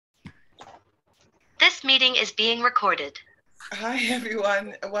meeting is being recorded. Hi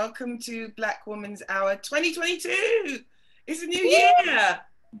everyone, welcome to Black Woman's Hour 2022. It's a new year.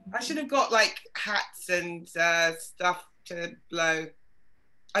 I should have got like hats and stuff to blow.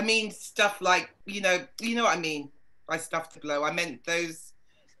 I mean stuff like, you know what I mean by stuff to blow. I meant those.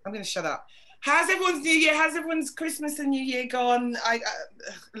 I'm going to shut up. How's everyone's new year? How's everyone's Christmas and New Year gone?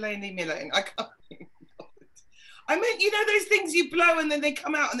 Elaine, leave me alone. I can't. I meant, you know, those things you blow and then they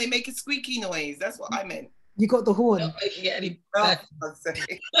come out and they make a squeaky noise. That's what I meant. You got the horn. Not making it any better.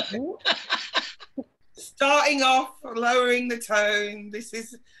 Starting off, lowering the tone. This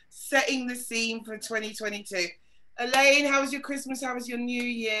is setting the scene for 2022. Elaine, how was your Christmas? How was your New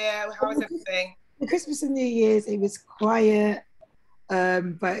Year? How was everything? The Christmas and New Year's, it was quiet,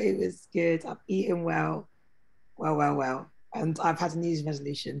 but it was good. I've eaten well. And I've had a New Year's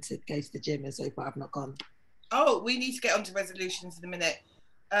resolution to go to the gym, and so far I've not gone. Oh, we need to get onto resolutions in a minute.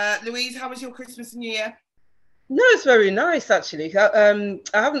 Louise, how was your Christmas and New Year? No, it's very nice actually. I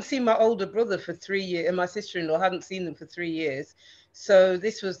haven't seen my older brother for 3 years, and my sister-in-law hadn't seen them for 3 years. So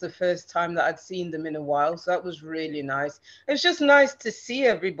this was the first time that I'd seen them in a while. So that was really nice. It was just nice to see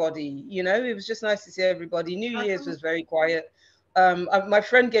everybody, you know, it was just nice to see everybody. New Year's was very quiet. My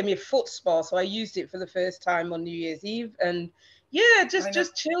friend gave me a foot spa, so I used it for the first time on New Year's Eve. And yeah,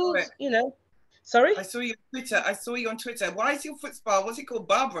 just chilled, you know. Sorry? I saw you on Twitter. Why is your foot spa? What's it called?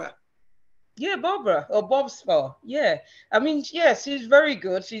 Barbara? Yeah, Barbara or Bob's spa. Yeah. I mean, yeah, she's very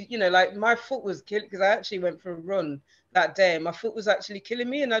good. She, you know, like my foot was killing because I actually went for a run that day. My foot was actually killing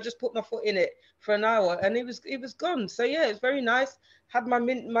me and I just put my foot in it for an hour and it was gone. So yeah, it's very nice. Had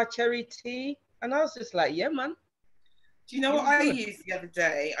my cherry tea and I was just like, yeah, man. Do you know what I used the other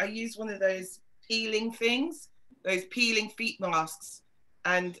day? I used one of those peeling things, those peeling feet masks.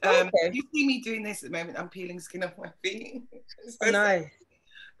 And you see me doing this at the moment. I'm peeling skin off my feet. So nice.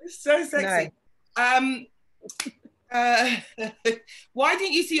 It's so sexy. Nice. Why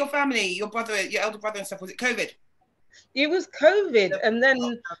didn't you see your family, your brother, your elder brother and stuff? Was it COVID? It was COVID. And then,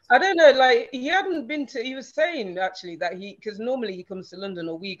 I don't know, like he hadn't been to, he was saying actually that because normally he comes to London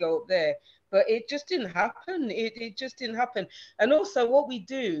or we go up there, but it just didn't happen. It just didn't happen. And also what we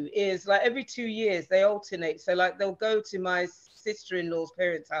do is like every 2 years they alternate. So like they'll go to my sister-in-law's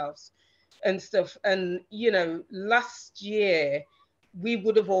parents' house and stuff. And, you know, last year, we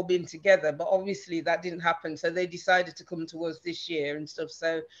would have all been together, but obviously that didn't happen. So they decided to come to us this year and stuff.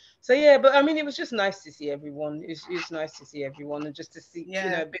 So yeah, but I mean, it was just nice to see everyone. It's nice to see everyone and just to see, you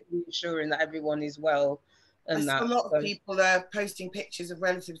know, a bit reassuring that everyone is well. And I saw a lot of people posting pictures of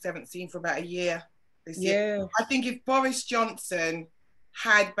relatives they haven't seen for about a year this year. I think if Boris Johnson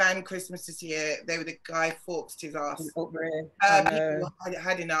had banned Christmas this year, they would have guy forked his ass. People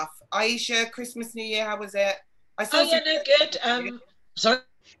had enough. Aisha, Christmas, New Year, how was it? I saw good. Sorry?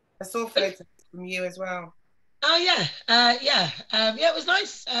 I saw photos from you as well. Oh yeah, it was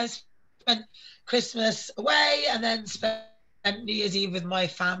nice. I spent Christmas away and then spent New Year's Eve with my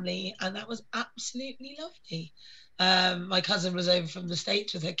family, and that was absolutely lovely. My cousin was over from the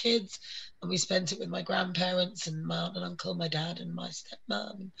States with her kids, and we spent it with my grandparents and my aunt and uncle, my dad and my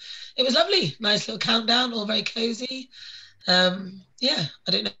stepmom. It was lovely. Nice little countdown, all very cozy. I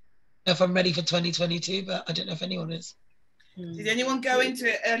don't know if I'm ready for 2022, but I don't know if anyone is. Did anyone go into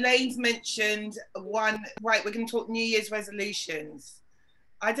it? Elaine's mentioned one. Right, we're going to talk New Year's resolutions.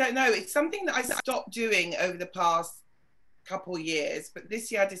 I don't know. It's something that I stopped doing over the past couple years, but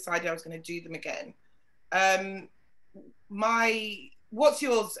this year I decided I was going to do them again. What's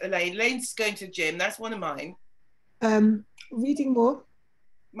yours, Elaine? Elaine's going to the gym. That's one of mine. Reading more.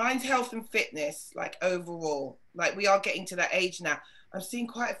 Mine's health and fitness, like overall. Like we are getting to that age now. I'm seeing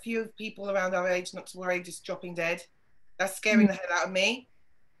quite a few people around our age, not to worry, just dropping dead. That's scaring the hell out of me.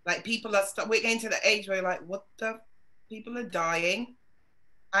 Like people we're getting to the age where you're like, what the? People are dying.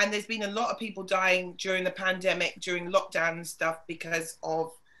 And there's been a lot of people dying during the pandemic, during lockdown and stuff because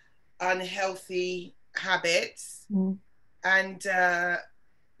of unhealthy habits. And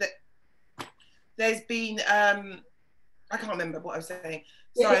there's been, I can't remember what I was saying.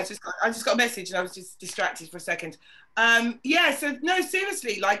 Sorry, I just got a message and I was just distracted for a second. So no,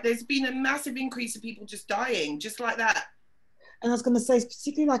 seriously, like there's been a massive increase of people just dying, just like that. And I was going to say,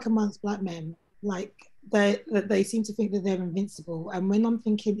 particularly like amongst Black men, like they seem to think that they're invincible. And when I'm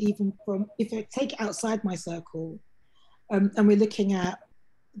thinking, even from, if I take it outside my circle, and we're looking at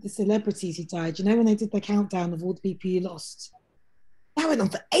the celebrities who died, you know, when they did the countdown of all the people you lost, that went on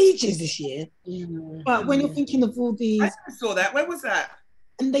for ages this year. But when you're thinking of all these, I saw that. Where was that?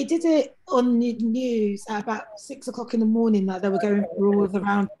 And they did it on the news at about 6 o'clock in the morning, like they were going through all of the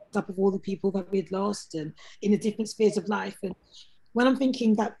roundup of all the people that we'd lost and in the different spheres of life. And when I'm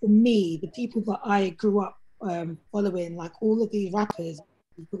thinking that for me, the people that I grew up following, like all of these rappers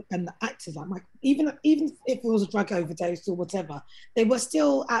and the actors, like even if it was a drug overdose or whatever, they were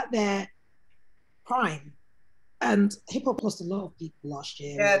still at their prime. And hip hop lost a lot of people last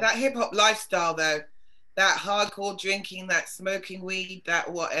year. Yeah, that hip hop lifestyle though, that hardcore drinking, that smoking weed,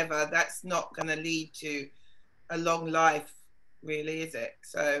 that whatever, that's not going to lead to a long life, really, is it?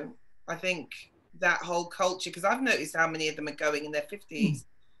 So I think that whole culture, because I've noticed how many of them are going in their 50s.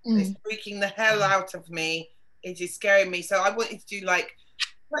 It's freaking the hell out of me. It is scaring me. So I wanted to do like,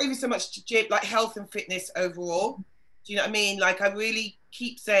 not even so much to gym, like health and fitness overall. Do you know what I mean? Like I really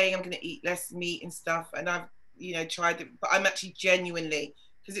keep saying I'm going to eat less meat and stuff, and I've tried it, but I'm actually genuinely,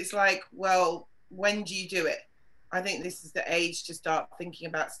 because it's like, well, when do you do it? I think this is the age to start thinking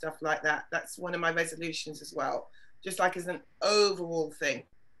about stuff like that. That's one of my resolutions as well, just like as an overall thing.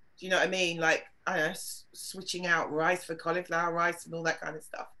 Do you know what I mean? Like, I don't know, switching out rice for cauliflower rice and all that kind of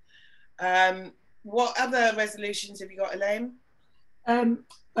stuff. What other resolutions have you got, Elaine?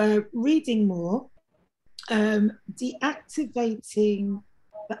 Reading more, deactivating,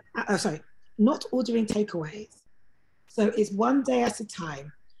 sorry, not ordering takeaways. So it's one day at a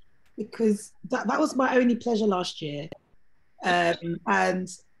time, because that was my only pleasure last year. And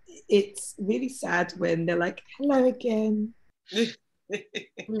it's really sad when they're like, hello again. And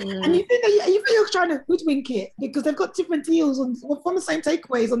you think you're trying to hoodwink it because they've got different deals from the same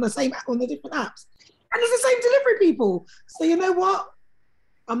takeaways on the different apps. And it's the same delivery people. So you know what?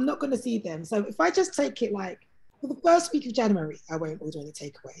 I'm not going to see them. So if I just take it like for the first week of January, I won't order any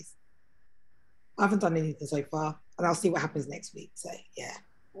takeaways. I haven't done anything so far, and I'll see what happens next week. So yeah.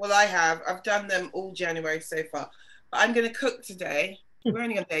 Well, I have. I've done them all January so far. But I'm going to cook today. We're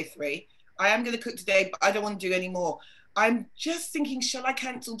only on day 3. I am going to cook today, but I don't want to do any more. I'm just thinking, shall I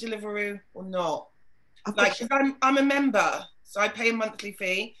cancel Deliveroo or not? Like, I'm a member, so I pay a monthly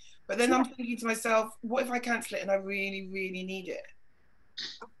fee. But then I'm thinking to myself, what if I cancel it and I really, really need it?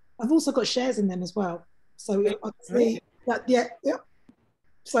 I've also got shares in them as well. So I'd say that, yeah.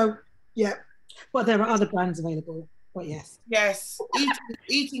 So, yeah. But there are other brands available. But yes. Yes.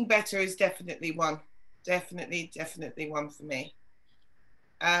 Eating better is definitely one. Definitely one for me.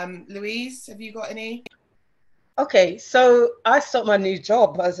 Louise, have you got any? Okay, so I start my new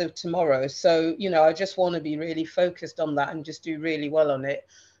job as of tomorrow. So, I just want to be really focused on that and just do really well on it.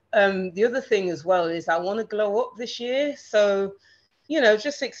 The other thing as well is I want to glow up this year. So,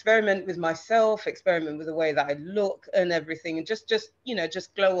 just experiment with myself, experiment with the way that I look and everything, and just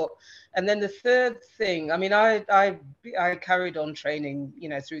glow up. And then the third thing, I mean, I carried on training,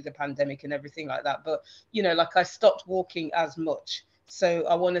 through the pandemic and everything like that. But, like I stopped walking as much. So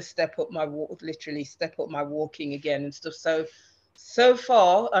I want to step up my walking again and stuff. So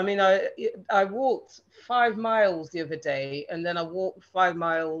far, I mean, I walked 5 miles the other day, and then I walked 4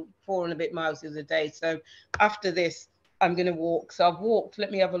 and a bit miles the other day. So after this, I'm going to walk. So I've walked,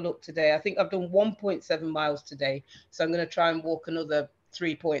 let me have a look today. I think I've done 1.7 miles today. So I'm going to try and walk another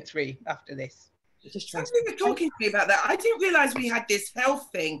 3.3 after this. Somebody was talking to me about that. I didn't realize we had this health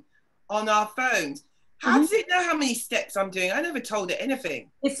thing on our phones. How does it know how many steps I'm doing? I never told it anything.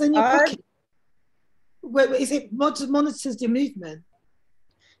 It's in your pocket. Is it monitors your movement?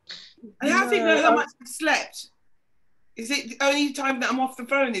 And how does it know how much I've slept? Is it the only time that I'm off the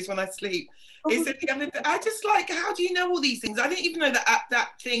phone is when I sleep? Is it the other? I just like, how do you know all these things? I didn't even know that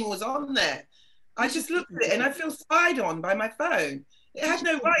thing was on there. I just looked at it and I feel spied on by my phone. It had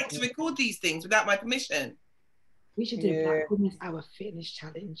no right to record these things without my permission. We should do a Black Women's Hour fitness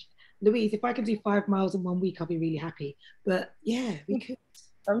challenge. Louise, if I can do 5 miles in 1 week, I'll be really happy. But yeah, we could.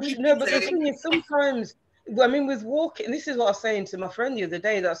 No, but the thing is, sometimes, I mean, with walking, and this is what I was saying to my friend the other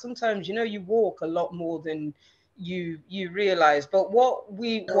day, that sometimes, you walk a lot more than you realize. But what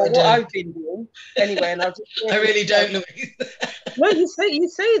I've been doing anyway, and I really don't, Louise. No, you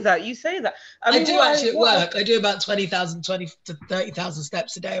say that. I mean, I do actually at work. I do about 20 to 30,000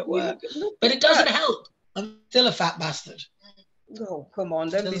 steps a day at work, but it doesn't help. I'm still a fat bastard. Oh, come on,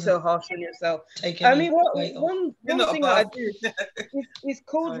 don't be so harsh on yourself. I mean, one thing I do is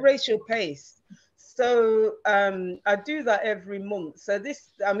called racial pace. So I do that every month. So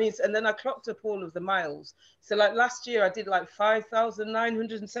and then I clocked up all of the miles. So like last year I did like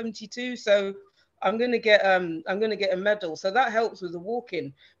 5,972. So I'm gonna get a medal. So that helps with the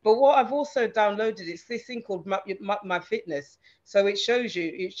walking. But what I've also downloaded is this thing called My Fitness. So it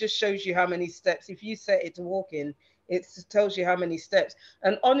just shows you how many steps. If you set it to walking, it tells you how many steps.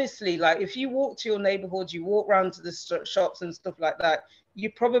 And honestly, like if you walk to your neighborhood, you walk around to the shops and stuff like that,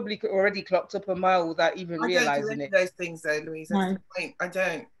 you probably already clocked up a mile without even realizing it. Those things though, Louise. That's the point. I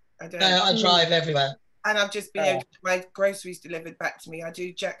don't. No, I drive everywhere. and I've just been able to get my groceries delivered back to me. I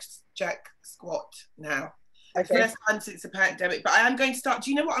do jack squat now. Okay. First time since the pandemic, but I am going to start.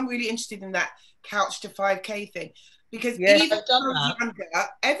 Do you know what? I'm really interested in that couch to 5K thing, because even I've done that. younger,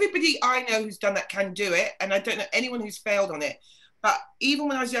 everybody I know who's done that can do it, and I don't know anyone who's failed on it. But even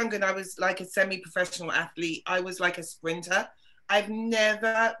when I was younger and I was like a semi-professional athlete, I was like a sprinter. I've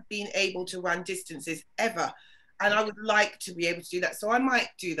never been able to run distances ever. And I would like to be able to do that. So I might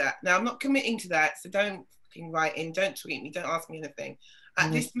do that. Now, I'm not committing to that. So don't fucking write in, don't tweet me, don't ask me anything.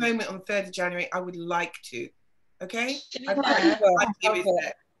 At this moment on the 3rd of January, I would like to. Okay? Okay,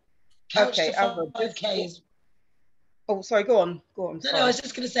 oh, sorry, go on. No, I was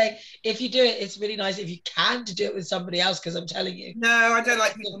just going to say, if you do it, it's really nice if you can to do it with somebody else, because I'm telling you. No, I don't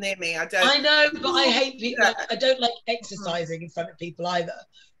like people near me. I don't. I know, but I hate people. Like, I don't like exercising in front of people either.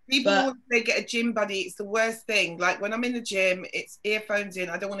 People, they get a gym buddy. It's the worst thing. Like when I'm in the gym, it's earphones in.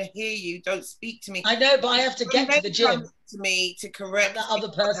 I don't want to hear you. Don't speak to me. I know, but I have to get to the gym. To me to correct that other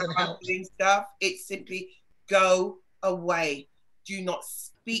person doing stuff. It's simply go away. Do not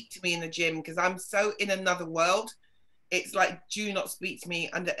speak to me in the gym, because I'm so in another world. It's like, do not speak to me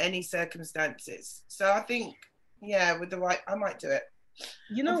under any circumstances. So I think, yeah, with the right, I might do it.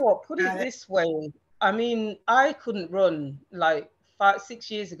 You know what? Put it this way. I mean, I couldn't run like 5-6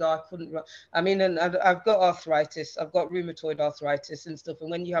 years ago. I couldn't run. I mean, and I've got arthritis. I've got rheumatoid arthritis and stuff. And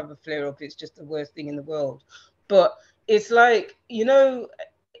when you have a flare up, it's just the worst thing in the world. But it's like, you know,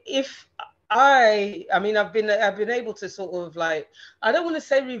 if I mean, I've been able to sort of like, I don't want to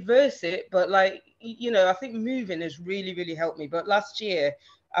say reverse it, but like, you know, I think moving has really, really helped me. But last year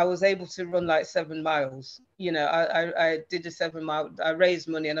I was able to run like 7 miles. You know, I did a 7 mile, I raised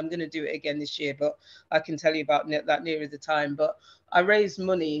money, and I'm going to do it again this year, but I can tell you about that nearer the time. But I raised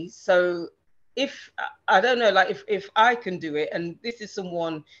money. So if, I don't know, like if I can do it, and this is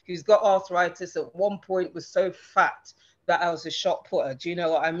someone who's got arthritis, at one point was so fat that I was a shot putter. Do you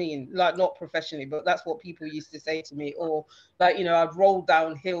know what I mean? Like, not professionally, but that's what people used to say to me. Or like, you know, I'd roll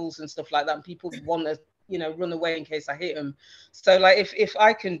down hills and stuff like that, and people want to, you know, run away in case I hit them. So like, if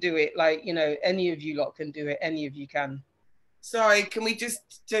I can do it, like, you know, any of you lot can do it. Any of you can. Sorry, can we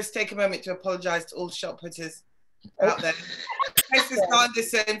just take a moment to apologise to all shot putters out there? Mrs.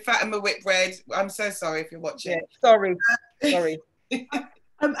 Anderson, Fatima Whitbread, I'm so sorry if you're watching. Yeah, sorry.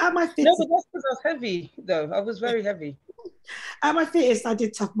 At my fittest, no, but that's because I was heavy, though. I was very heavy. At my fittest, I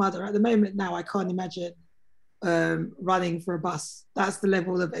did Tough Mudder. At the moment now, I can't imagine running for a bus. That's the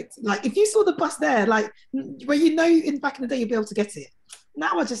level of it. Like, if you saw the bus there, like, where you know back in the day you'd be able to get it.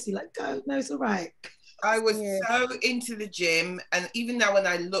 Now I just be like, go, no, it's all right. I was so into the gym, and even now when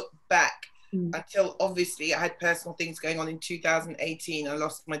I look back, until obviously I had personal things going on in 2018, I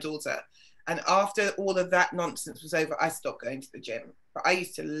lost my daughter. And after all of that nonsense was over, I stopped going to the gym. But I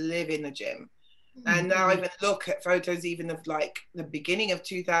used to live in the gym. And now I even look at photos even of like the beginning of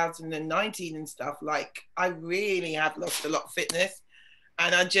 2019 and stuff, like I really have lost a lot of fitness,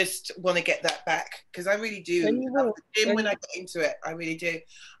 and I just want to get that back, because I really do. Love the gym when I get into it, I really do.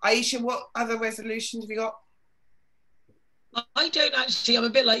 Aisha, what other resolutions have you got? I don't actually, I'm a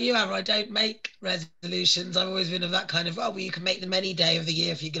bit like you, Amber. I don't make resolutions. I've always been of that kind of, oh, well, you can make them any day of the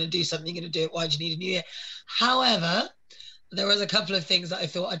year. If you're going to do something, you're going to do it. Why do you need a new year? However, there was a couple of things that I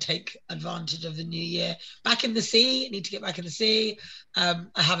thought I'd take advantage of the new year. Back in the sea, I need to get back in the sea. I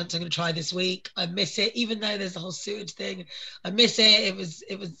haven't, so I'm going to try this week. I miss it, even though there's the whole sewage thing. I miss it.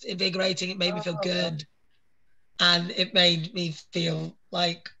 It was invigorating. It made me feel good. And it made me feel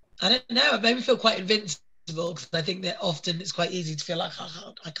like, I don't know, it made me feel quite invincible, because I think that often it's quite easy to feel like,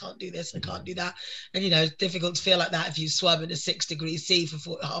 oh, I can't do this, I can't do that. And, you know, it's difficult to feel like that if you swam in a 6-degree sea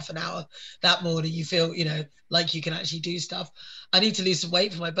for half an hour that morning. You feel, you know, like you can actually do stuff. I need to lose some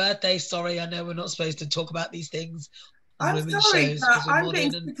weight for my birthday. Sorry, I know we're not supposed to talk about these things. I'm sorry, but I'm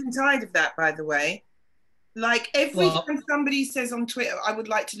getting sick and tired of that, by the way. Like every time somebody says on Twitter, I would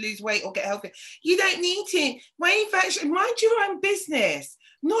like to lose weight or get healthy, you don't need to. Mind your own business.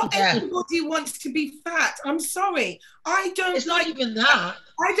 Not everybody wants to be fat. I'm sorry. It's not even that.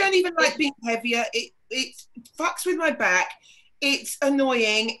 I don't even like being heavier. It fucks with my back. It's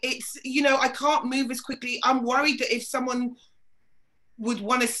annoying. It's, you know, I can't move as quickly. I'm worried that if someone would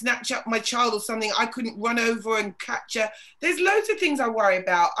want to snatch up my child or something, I couldn't run over and catch her. There's loads of things I worry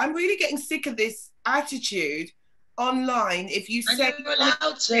about. I'm really getting sick of this attitude online. If you say you're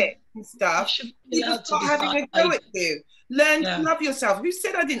allowed to and stuff, people start having a go at you. Learn to love yourself. Who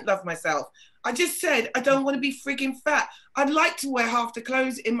said I didn't love myself? I just said I don't want to be frigging fat. I'd like to wear half the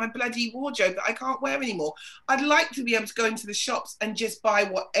clothes in my bloody wardrobe that I can't wear anymore. I'd like to be able to go into the shops and just buy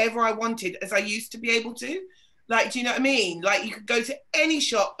whatever I wanted, as I used to be able to. Like, do you know what I mean? Like, you could go to any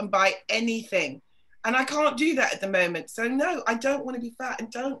shop and buy anything. And I can't do that at the moment. So no, I don't want to be fat,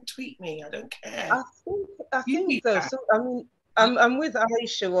 and don't tweet me. I don't care. I You think be so. fat. So I mean, I'm with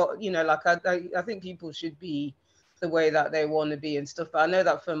Aisha. What, you know, like I think people should be the way that they want to be and stuff. But I know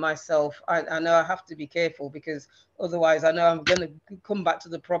that for myself, I know I have to be careful, because otherwise I know I'm gonna come back to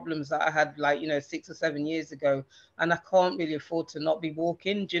the problems that I had, like, you know, 6 or 7 years ago, and I can't really afford to not be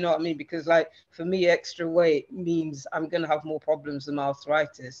walking. Do you know what I mean? Because like for me, extra weight means I'm gonna have more problems with my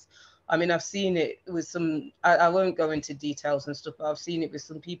arthritis. I mean, I've seen it with some, I won't go into details and stuff, but I've seen it with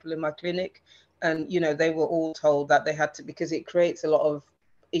some people in my clinic, and you know, they were all told that they had to, because it creates a lot of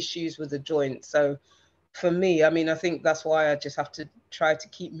issues with the joint. So for me, I mean, I think that's why I just have to try to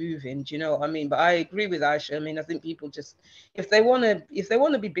keep moving. Do you know what I mean? But I agree with Aisha. I mean, I think people just, if they want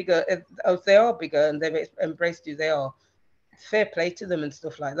to be bigger, if they are bigger and they've embraced who they are, fair play to them and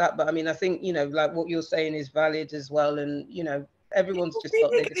stuff like that. But I mean, I think, you know, like what you're saying is valid as well, and you know, everyone's just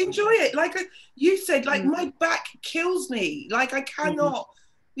got their different. Enjoy it. Like you said, like Mm. my back kills me. Like I cannot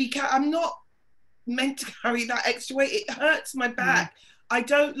I'm not meant to carry that extra weight. It hurts my back. I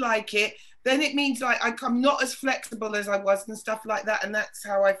don't like it. Then it means like I'm not as flexible as I was and stuff like that. And that's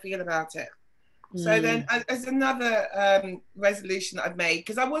how I feel about it. So then as another resolution that I've made,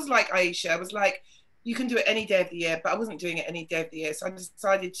 because I was like Aisha, I was like, you can do it any day of the year, but I wasn't doing it any day of the year. So I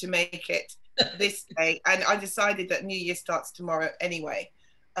decided to make it this day. And I decided that New Year starts tomorrow anyway.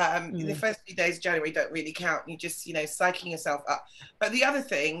 The first few days of January don't really count. You just, you know, psyching yourself up. But the other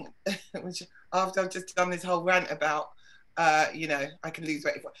thing, which after I've just done this whole rant about, you know, I can lose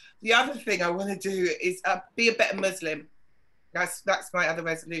weight. The other thing I want to do is be a better Muslim. That's my other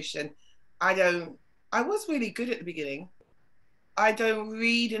resolution. I was really good at the beginning. I don't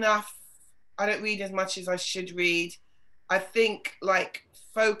read enough. I don't read as much as I should read. I think like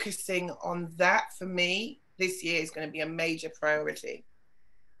focusing on that for me this year is going to be a major priority.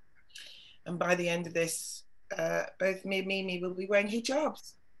 And by the end of this, both me and Mimi will be wearing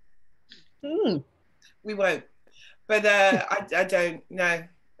hijabs. We won't. But I don't. No,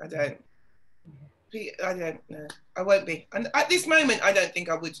 I don't. I don't know. I won't be. And at this moment, I don't think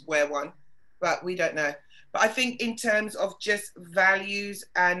I would wear one, but we don't know. But I think in terms of just values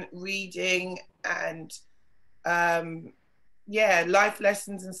and reading and yeah, life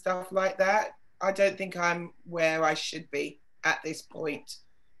lessons and stuff like that, I don't think I'm where I should be at this point,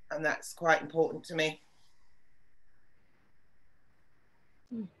 and that's quite important to me.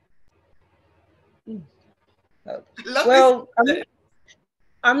 Well,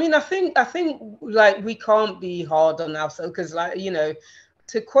 I mean, I think like we can't be hard on ourselves, because like, you know,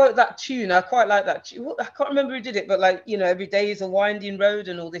 to quote that tune, I quite like that tune. I can't remember who did it, but like, you know, every day is a winding road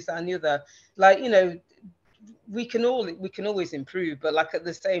and all this and the other. Like, you know, we can always improve, but like at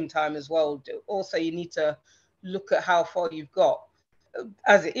the same time as well, also you need to look at how far you've got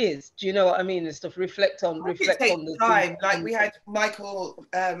as it is. Do you know what I mean? And stuff. Reflect on the time. Like we had Michael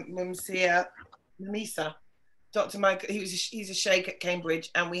Misa, Dr. Michael. He's a sheikh at Cambridge,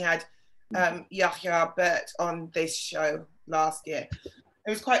 and we had Yahya Bert on this show last year. It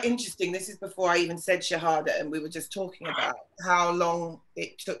was quite interesting. This is before I even said Shahada, and we were just talking about how long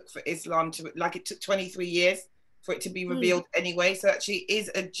it took for Islam to, like, it took 23 years for it to be revealed anyway. So actually it is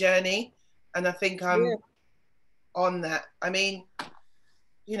a journey, and I think I'm on that. I mean,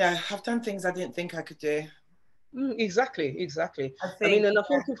 you know, I've done things I didn't think I could do. Exactly. I mean, and I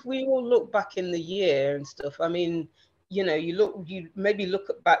think if we all look back in the year and stuff, I mean, you know, you maybe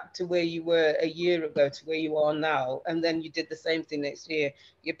look back to where you were a year ago to where you are now, and then you did the same thing next year,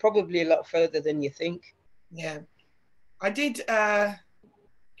 you're probably a lot further than you think. Yeah. I did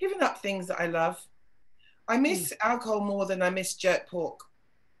giving up things that I love. I miss alcohol more than I miss jerk pork.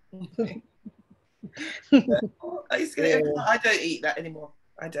 I don't eat that anymore.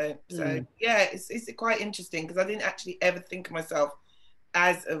 I don't. So yeah, it's quite interesting, because I didn't actually ever think of myself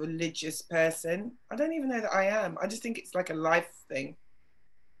as a religious person. I don't even know that I am. I just think it's like a life thing.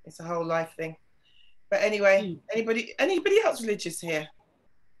 It's a whole life thing. But anyway, anybody else religious here?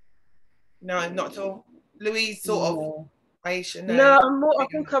 No, not at all. Louise, sort of. Aisha, no. No, I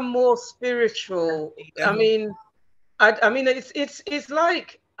think I'm more spiritual. I mean, I mean, it's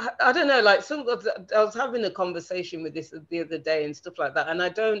like, I don't know, like I was having a conversation with this the other day and stuff like that, and I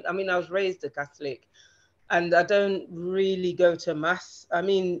mean, I was raised a Catholic, and I don't really go to mass. I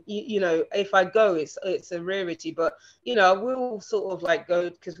mean, you know, if I go, it's a rarity, but you know, I will sort of like go,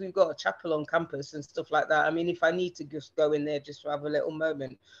 because we've got a chapel on campus and stuff like that. I mean, if I need to just go in there just to have a little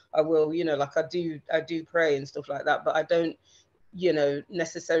moment, I will. You know, like I do pray and stuff like that, but I don't, you know,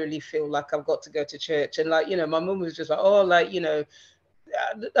 necessarily feel like I've got to go to church. And like, you know, my mum was just like, oh, like, you know,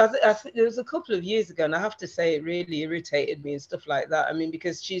 it was a couple of years ago, and I have to say it really irritated me and stuff like that. I mean,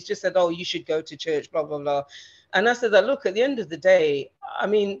 because she's just said, oh, you should go to church, blah, blah, blah. And I said that, look, at the end of the day, I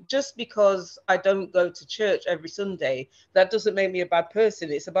mean, just because I don't go to church every Sunday, that doesn't make me a bad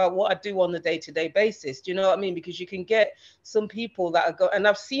person. It's about what I do on a day-to-day basis. Do you know what I mean? Because you can get some people that are and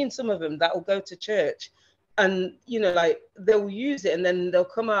I've seen some of them that will go to church and, you know, like they'll use it and then they'll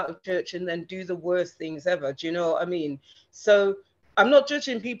come out of church and then do the worst things ever. Do you know what I mean? So I'm not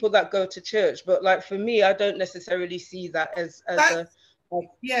judging people that go to church, but like for me, I don't necessarily see that as a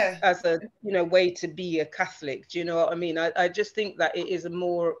you know, way to be a Catholic. Do you know what I mean? I just think that it is a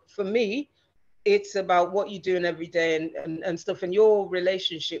more, for me, it's about what you're doing every day and stuff, and your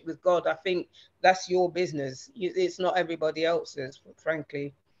relationship with God. I think that's your business. It's not everybody else's,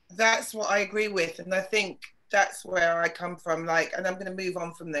 frankly. That's what I agree with, and I think that's where I come from. Like, and I'm going to move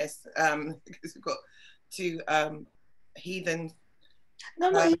on from this because we've got two heathen. No,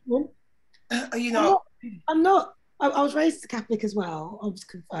 I'm not heathen. Are you not? I'm not. I was raised Catholic as well. I was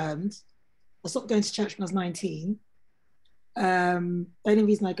confirmed. I stopped going to church when I was 19. The only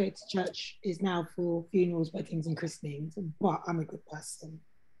reason I go to church is now for funerals, weddings, and christenings. But I'm a good person,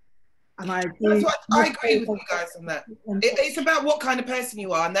 and I agree with you guys on that. It's about what kind of person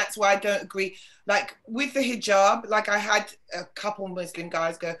you are, and that's why I don't agree. Like with the hijab, like I had a couple Muslim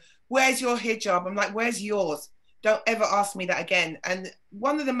guys go, "Where's your hijab?" I'm like, "Where's yours? Don't ever ask me that again." And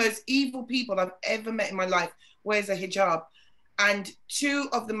one of the most evil people I've ever met in my life wears a hijab. And two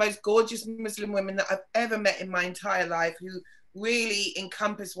of the most gorgeous Muslim women that I've ever met in my entire life who really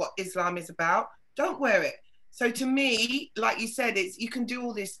encompass what Islam is about, don't wear it. So to me, like you said, it's you can do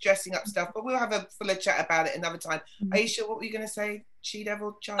all this dressing up stuff, but we'll have a fuller chat about it another time. Are you sure what were you going to say,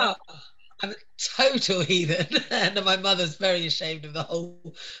 She-Devil child? Oh, I'm a total heathen, and my mother's very ashamed of the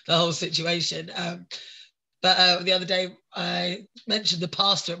whole situation. But the other day, I mentioned the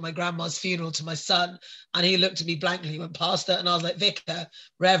pastor at my grandma's funeral to my son, and he looked at me blankly. He went, "Pastor," and I was like, "Vicar,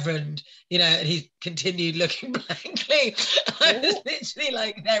 Reverend," you know. And he continued looking blankly. I was literally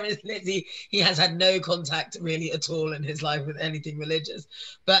like, "There is Lizzie." He has had no contact really at all in his life with anything religious.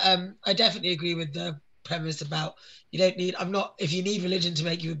 But I definitely agree with the premise about you don't need. If you need religion to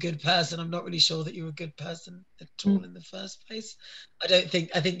make you a good person, I'm not really sure that you're a good person at all in the first place. I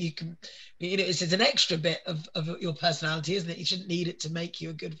think you can, you know, it's an extra bit of your personality, isn't it? You shouldn't need it to make you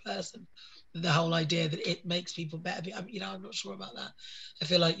a good person. The whole idea that it makes people better, you know, I'm not sure about that. I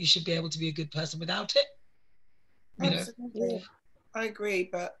feel like you should be able to be a good person without it. Absolutely. I agree,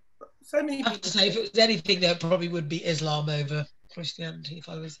 but so many people. I have to say, if it was anything, there probably would be Islam over Christianity, if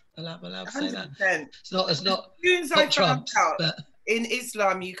I was allowed to say that. It's not as soon as I found out in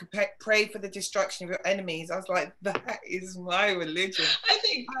Islam you could pray for the destruction of your enemies, I was like, that is my religion. I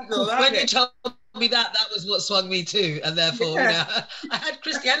think when you told me that was what swung me too, and therefore, you know, I had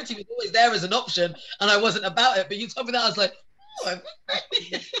Christianity was always there as an option, and I wasn't about it. But you told me that, I was like,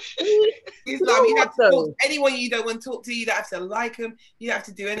 Islam, you have to talk to anyone you don't want to talk to. You don't have to like them. You don't have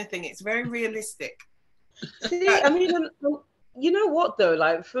to do anything. It's very realistic. See, I mean, you know what though?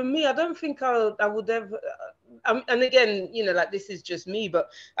 Like for me, I don't think I would ever. And again, you know, like this is just me, but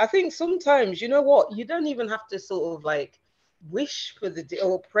I think sometimes, you know what, you don't even have to sort of like wish for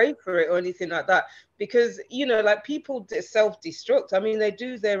or pray for it or anything like that, because you know, like people self-destruct. I mean, they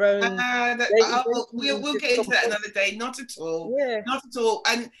do their own. We'll get into that another day. Not at all. Yeah. Not at all.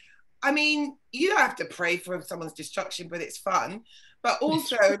 And I mean, you don't have to pray for someone's destruction, but it's fun. But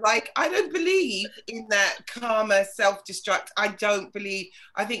also, like, I don't believe in that karma self-destruct. I don't believe.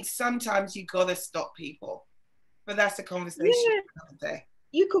 I think sometimes you gotta stop people. But that's a conversation for another day.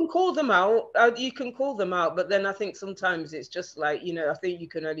 You can call them out. But then I think sometimes it's just like, you know, I think you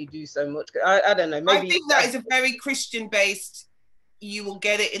can only do so much. I don't know. Maybe I think that is a very Christian-based. You will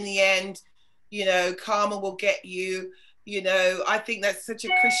get it in the end. You know, karma will get you. You know, I think that's such a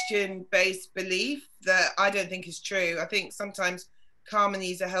Christian-based belief that I don't think is true. I think sometimes karma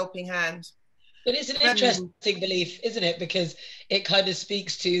needs a helping hand. But it's an interesting belief, isn't it? Because it kind of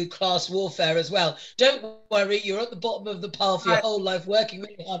speaks to class warfare as well. Don't worry, you're at the bottom of the pile for your whole life, working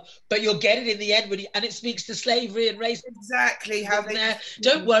really hard, but you'll get it in the end. And it speaks to slavery and racism. Exactly. How they there.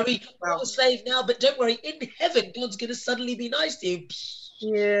 Don't worry, you're a slave now, but don't worry, in heaven, God's going to suddenly be nice to you.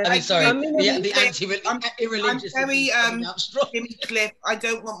 Yeah. I mean, sorry, the anti-irreligious. I'm very Jimmy Cliff. I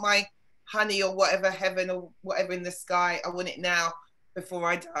don't want my honey or whatever, heaven or whatever in the sky. I want it now before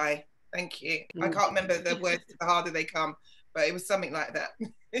I die. Thank you. I can't remember the words, the harder they come, but it was something like that.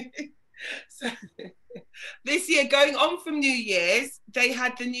 So this year, going on from New Year's, they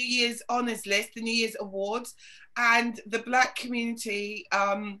had the New Year's Honours List, the New Year's Awards, and the Black community,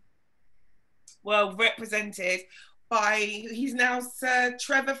 represented he's now Sir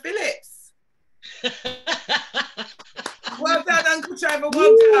Trevor Phillips. Well done, Uncle Trevor.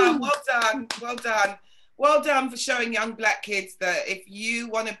 Well done. Well done. Well done. Well done for showing young black kids that if you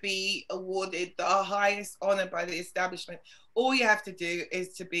want to be awarded the highest honor by the establishment, all you have to do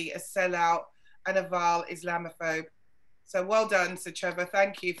is to be a sellout and a vile Islamophobe. So well done, Sir Trevor.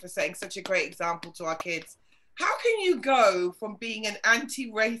 Thank you for setting such a great example to our kids. How can you go from being an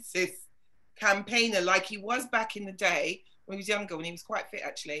anti-racist campaigner like he was back in the day when he was younger, when he was quite fit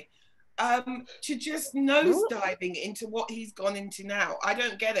actually, to just nosediving into what he's gone into now? I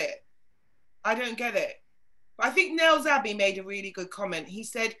don't get it. I don't get it. But I think Nels Abbey made a really good comment. He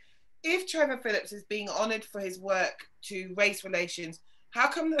said, if Trevor Phillips is being honoured for his work to race relations, how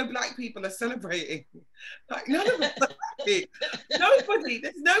come no black people are celebrating? Like, none of us are happy. Nobody,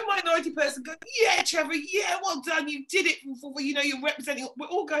 there's no minority person going, yeah, Trevor, yeah, well done, you did it. You know, you're representing, we're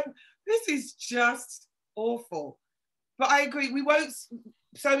all going, this is just awful. But I agree, we won't,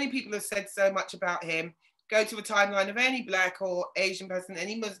 so many people have said so much about him. Go to a timeline of any black or Asian person,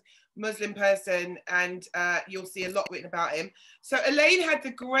 any Muslim person, and you'll see a lot written about him. So Elaine had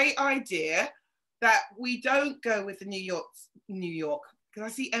the great idea that we don't go with the New York, because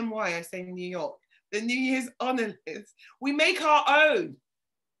I see NY, I say New York, the New Year's honor list. We make our own.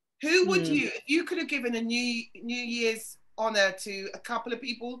 Who would you, if you could have given a New Year's honor to a couple of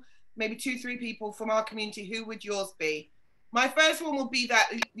people, maybe 2-3 people from our community, who would yours be? My first one will be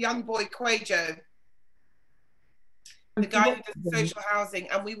that young boy, Quajo, the guy who does social housing,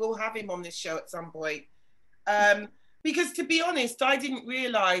 and we will have him on this show at some point. Because to be honest, I didn't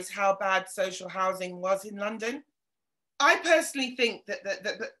realise how bad social housing was in London. I personally think that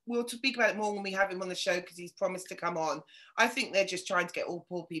we'll speak about it more when we have him on the show because he's promised to come on. I think they're just trying to get all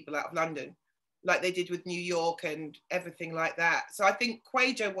poor people out of London, like they did with New York and everything like that. So I think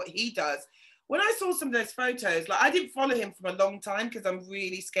Quajo, what he does, when I saw some of those photos, like I didn't follow him for a long time because I'm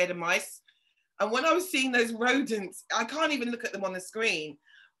really scared of mice. And when I was seeing those rodents, I can't even look at them on the screen,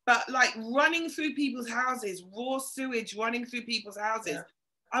 but like running through people's houses, raw sewage running through people's houses. Yeah.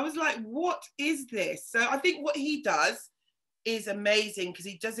 I was like, what is this? So I think what he does is amazing because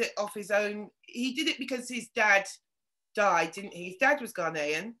he does it off his own. He did it because his dad died, didn't he? His dad was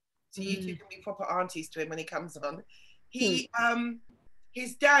Ghanaian. So you two can be proper aunties to him when he comes on.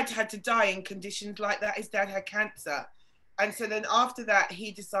 His dad had to die in conditions like that. His dad had cancer. And so then after that,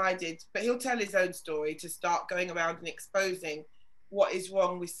 he decided, but he'll tell his own story, to start going around and exposing what is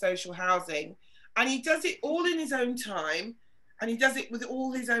wrong with social housing. And he does it all in his own time. And he does it with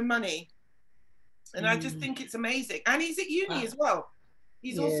all his own money. And I just think it's amazing. And he's at uni as well.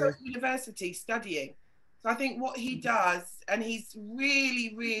 He's also at university studying. So I think what he does, and he's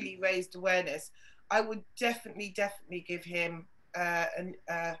really, really raised awareness. I would definitely give him a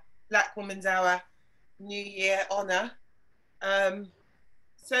Black Woman's Hour New Year honour.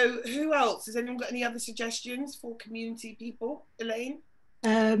 So who else? Has anyone got any other suggestions for community people? Elaine?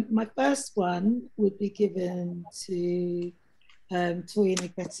 My first one would be given to Toyin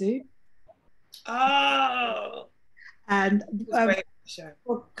Egbetu. Oh, and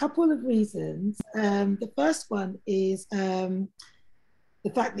for a couple of reasons. The first one is the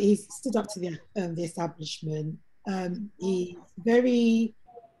fact that he's stood up to the establishment. He's very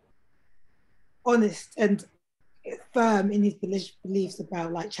honest and firm in his beliefs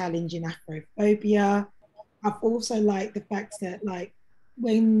about like challenging Afrophobia. I've also liked the fact that like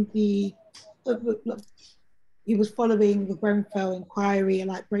when he was following the Grenfell inquiry and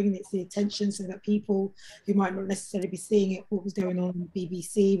like bringing it to the attention so that people who might not necessarily be seeing it, what was going on the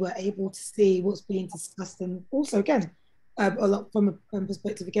BBC, were able to see what's being discussed. And also again, a lot from a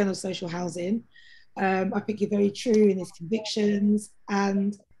perspective again of social housing. I think he's very true in his convictions,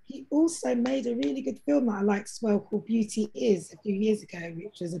 and he also made a really good film that I liked as well called Beauty Is a few years ago,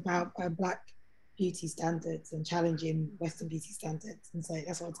 which was about Black beauty standards and challenging Western beauty standards. And so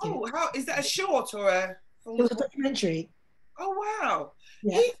that's what I'd give. How is that, a short or a full? It was a documentary. Oh wow.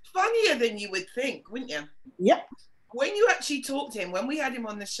 Yeah. He's funnier than you would think, wouldn't you? Yep. When you actually talk to him, when we had him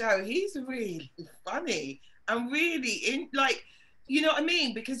on the show, he's really funny and really you know what I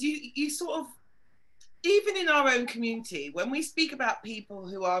mean? Because you sort of, even in our own community, when we speak about people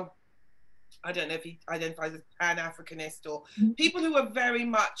who are, I don't know if he identifies as Pan-Africanist or people who are very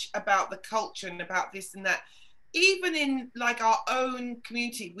much about the culture and about this and that, even in like our own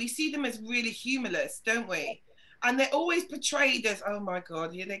community, we see them as really humorless, don't we? And they're always portrayed as, oh my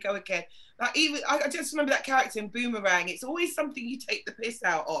God, here they go again. Like even, I just remember that character in Boomerang. It's always something you take the piss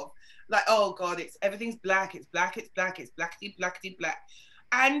out of. Like, oh God, everything's black, it's black, it's black, it's blackety, blackety, black.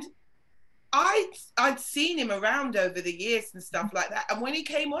 And I'd seen him around over the years and stuff like that. And when he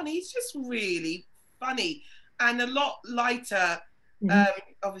came on, he's just really funny. and a lot lighter. Mhm.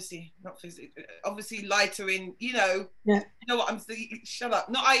 Obviously not physically, obviously lighter in, Yeah. you know what I'm saying? Shut up.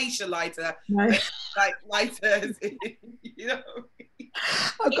 Not Aisha lighter, No. like lighter as in, you know.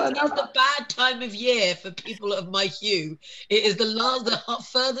 I've got It's another. the bad time of year for people of my hue. It is the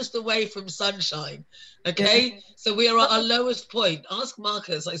furthest away from sunshine. Okay, so we are at our lowest point. Ask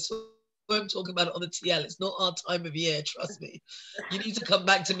Marcus. I swear I'm talking about it on the TL. It's not our time of year. Trust me. You need to come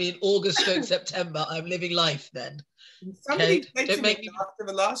back to me in August, September. I'm living life then. Somebody Okay, said don't to make me me after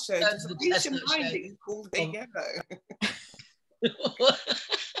the last show, turn does to the Alicia chestnut mind shed. that you called her yellow? Is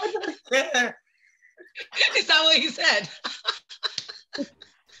I don't care. that what he said?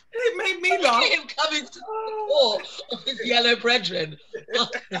 It made me laugh. Him coming to the support of his yellow brethren.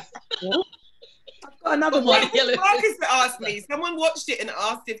 Marcus. I've got another Come one. on, yellow. Marcus asked me. Someone watched it and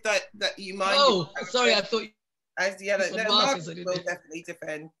asked if that you minded. Oh, sorry, I thought as the yellow. said No, Marcus, Marcus I didn't will know. definitely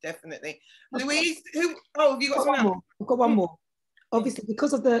defend. Definitely. Louise, who? Oh, have you got I've got one someone else? more. I've got one more. Obviously,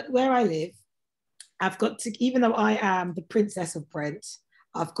 because of the where I live, I've got to, even though I am the princess of Brent,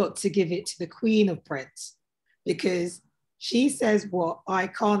 I've got to give it to the queen of Brent, because she says what I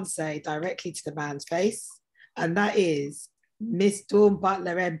can't say directly to the man's face, and that is Miss Dawn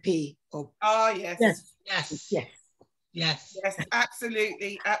Butler MP. Oh, Oh, yes. yes. Yes. Yes. Yes. Yes,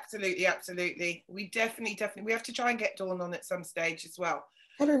 absolutely, absolutely, absolutely. We definitely, we have to try and get Dawn on at some stage as well.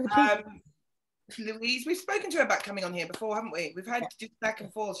 Hello, Louise, we've spoken to her about coming on here before, haven't we? We've had to do back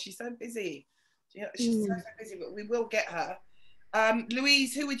and forth. She's so busy. She's so busy, but we will get her.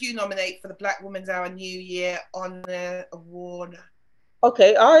 Louise, who would you nominate for the Black Women's Hour New Year Honour Award?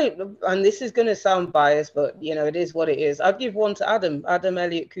 Okay, and this is going to sound biased, but it is what it is. I'd give one to Adam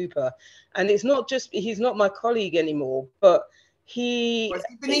Elliott Cooper, and it's not just he's not my colleague anymore, but Is he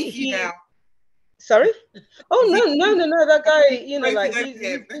beneath you now? Sorry? Oh no, that guy,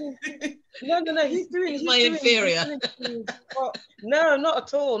 he's my inferior. No, not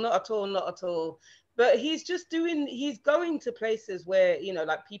at all. But he's going to places where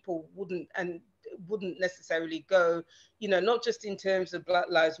like people wouldn't necessarily go, not just in terms of Black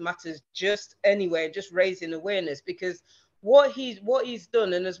Lives Matters, just anywhere, just raising awareness, because what he's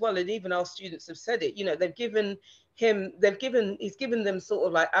done, and as well, and even our students have said it, he's given them sort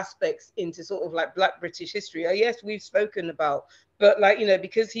of like aspects into sort of like Black British history. Yes, we've spoken about, but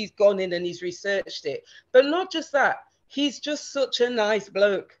because he's gone in and he's researched it. But not just that, he's just such a nice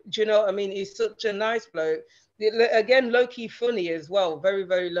bloke. Do you know what I mean? He's such a nice bloke. Again, low-key funny as well, very,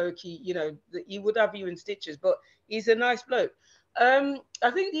 very low-key, he would have you in stitches, but he's a nice bloke. I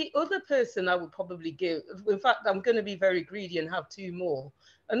think the other person I would probably give, in fact, I'm going to be very greedy and have two more.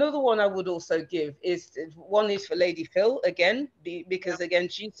 Another one I would also give is for Lady Phil, again, because again,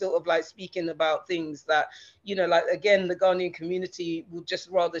 she's sort of like speaking about things that, like, again, the Ghanaian community would just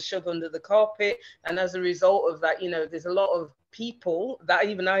rather shove under the carpet. And as a result of that, there's a lot of people that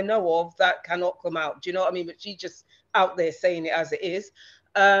even I know of that cannot come out. Do you know what I mean? But she's just out there saying it as it is.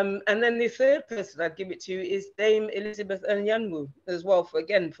 And then the third person I'd give it to is Dame Elizabeth Onyanwu as well, for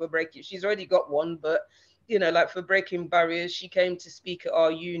breaking. She's already got one, but like for breaking barriers. She came to speak at our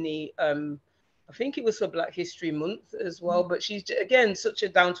uni. I think it was for Black History Month as well. But she's again such a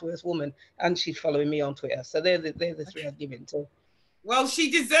down-to-earth woman, and she's following me on Twitter. So they're the three I'd give it to. Well, she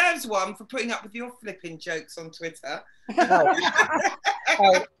deserves one for putting up with your flipping jokes on Twitter. Ouch.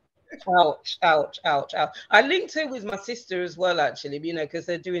 I linked her with my sister as well, actually, because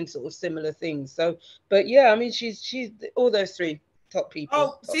they're doing sort of similar things. So, but yeah, I mean, she's all those three top people.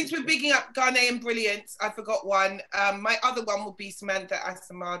 Oh, since we're bigging up Ghanaian brilliance, I forgot one. My other one will be Samantha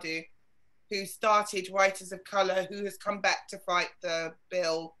Asamadu, who started Writers of Colour, who has come back to fight the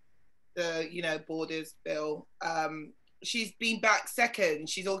bill, the borders bill. She's been back second.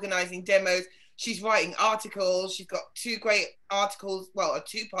 She's organising demos. She's writing articles. She's got two great articles, well, a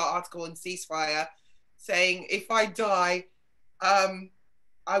two-part article on ceasefire, saying, if I die,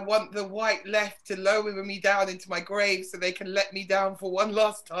 I want the white left to lower me down into my grave so they can let me down for one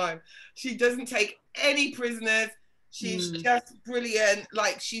last time. She doesn't take any prisoners. She's just brilliant.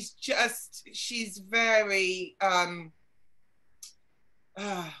 Like, she's very,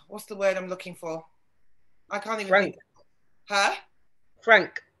 what's the word I'm looking for? I can't even think. Huh?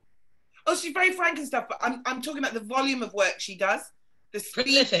 Frank. Oh, she's very frank and stuff, but I'm talking about the volume of work she does, the speed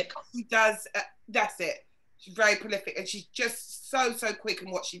prolific she does. That's it. She's very prolific, and she's just so quick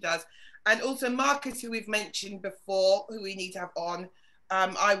in what she does. And also Marcus, who we've mentioned before, who we need to have on.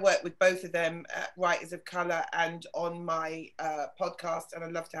 I work with both of them at Writers of Colour and on my podcast, and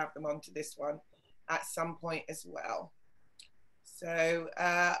I'd love to have them on to this one at some point as well. So,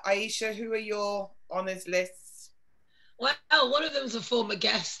 Aisha, who are your honours lists? Well, one of them's a former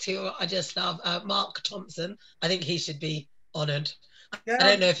guest who I just love, Mark Thompson. I think he should be honoured. I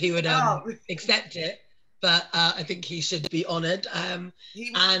don't know if he would accept it, but I think he should be honoured.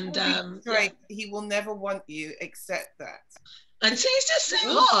 He will never want you except that. And so he's just so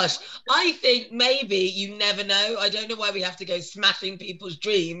harsh. I think maybe, you never know. I don't know why we have to go smashing people's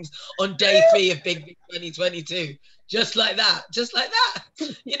dreams on day 3 of Big Big 2022. Just like that.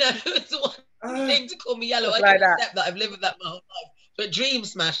 You know, it's one thing to call me yellow. I can accept that. I've lived with that my whole life. But dream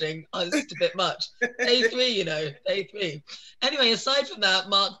smashing is just a bit much. Day 3, you know, day 3. Anyway, aside from that,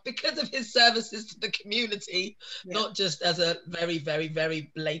 Mark, because of his services to the community, not just as a very, very,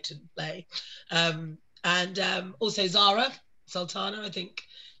 very blatant play, and also Zara Sultana, I think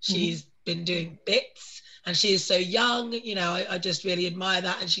she's been doing bits, and she is so young, you know, I just really admire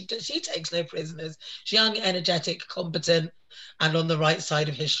that. And she takes no prisoners. She's young, energetic, competent, and on the right side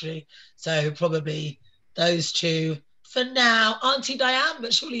of history. So probably those two for now. Auntie Diane,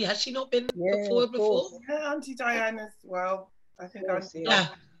 but surely has she not been put forward before? Yeah, Auntie Diane as well. I think I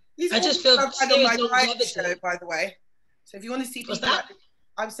just feel I've had on my live show, by the way. So if you want to see people,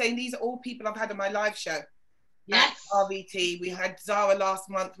 I'm saying these are all people I've had on my live show. Yes. RVT. We had Zara last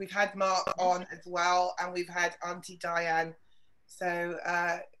month. We've had Mark on as well, and we've had Auntie Diane. So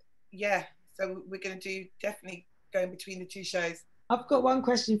so we're going to do definitely going between the two shows. I've got one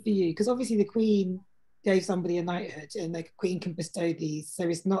question for you, because obviously the Queen gave somebody a knighthood, and the Queen can bestow these. So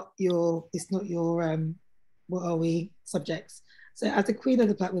it's not your what are we subjects. So as the Queen of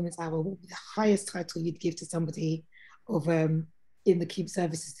the Black Women's Hour, what would be the highest title you'd give to somebody of in the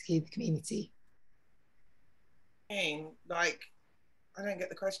services to the community? Like, I don't get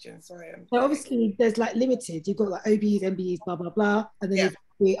the question, sorry. So obviously there's like limited, you've got like OBs, MBs, blah, blah, blah. And then you've got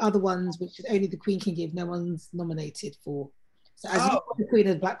the other ones which only the Queen can give, no one's nominated for. So as you've got the Queen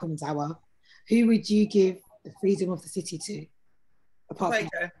of the Black Women's Hour, who would you give the freedom of the city to? Apart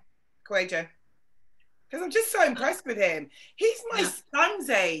from Kwejo. Because I'm just so impressed with him. He's my son's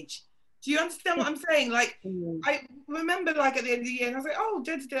age. Do you understand what I'm saying? Like, I remember like at the end of the year, and I was like,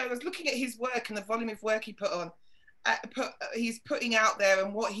 I was looking at his work and the volume of work he put on. He's putting out there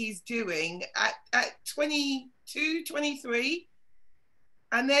and what he's doing at 22, 23.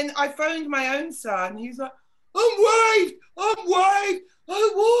 And then I phoned my own son. He's like, I'm waved. Oh,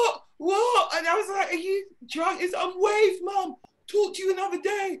 what? And I was like, are you drunk? I'm waved, Mum. Talk to you another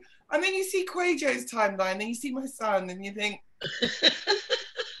day. And then you see Kwejo's timeline, and you see my son, and you think,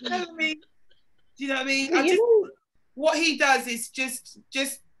 you know what I mean? Do you know what I mean? What he does is just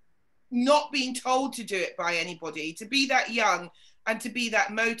not being told to do it by anybody, to be that young and to be that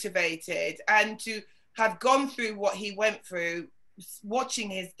motivated and to have gone through what he went through, watching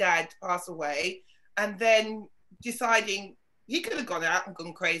his dad pass away, and then deciding he could have gone out and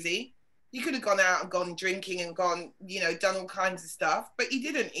gone crazy. He could have gone out and gone drinking and gone, you know, done all kinds of stuff, but he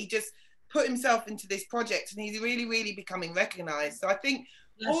didn't. He just put himself into this project, and he's really, really becoming recognized. So I think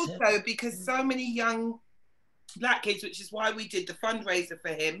also because so many young Black kids, which is why we did the fundraiser for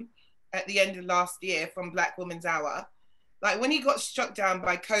him at the end of last year from Black Women's Hour, like when he got struck down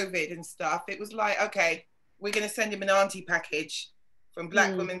by COVID and stuff, it was like, okay, we're going to send him an auntie package from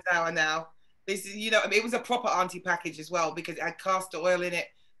Black Women's Hour now. This is, you know, I mean, it was a proper auntie package as well, because it had castor oil in it,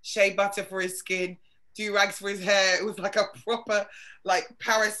 shea butter for his skin, do-rags for his hair. It was like a proper, like,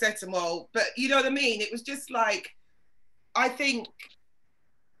 paracetamol. But you know what I mean? It was just like, I think,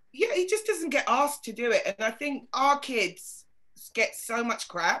 he just doesn't get asked to do it. And I think our kids get so much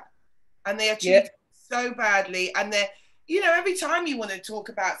crap, and they are treated so badly. And they're, you know, every time you want to talk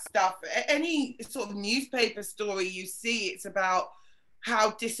about stuff, any sort of newspaper story you see, it's about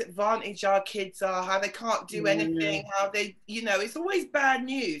how disadvantaged our kids are, how they can't do anything, how they, you know, it's always bad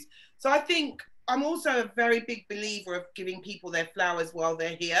news. So I think I'm also a very big believer of giving people their flowers while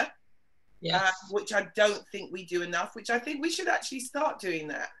they're here, which I don't think we do enough, which I think we should actually start doing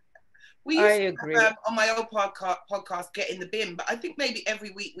that. We used to have, on my old podcast, Get in the Bin, but I think maybe every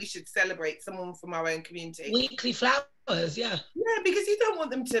week we should celebrate someone from our own community. Weekly flowers, Yeah, because you don't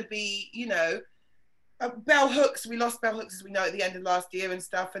want them to be, you know, Bell Hooks. We lost Bell Hooks, as we know, at the end of last year and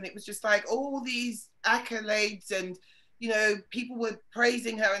stuff, and it was just like all these accolades and, you know, people were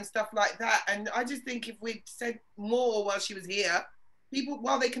praising her and stuff like that. And I just think if we'd said more while she was here,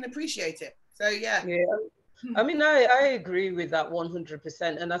 while they can appreciate it. So yeah. I mean, I agree with that 100%.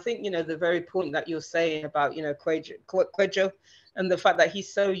 And I think, you know, the very point that you're saying about, you know, Kwejo and the fact that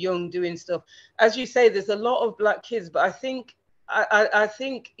he's so young doing stuff, as you say, there's a lot of Black kids, but I think,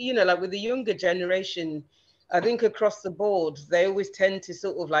 you know, like with the younger generation, I think across the board, they always tend to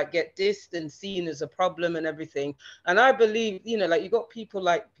sort of like get dissed and seen as a problem and everything. And I believe, you know, like you got people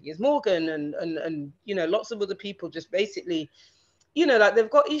like Piers Morgan and you know, lots of other people just basically, you know, like they've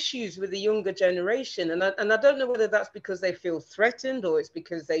got issues with the younger generation. And I don't know whether that's because they feel threatened or it's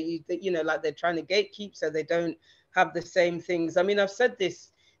because you know, like they're trying to gatekeep so they don't have the same things. I mean, I've said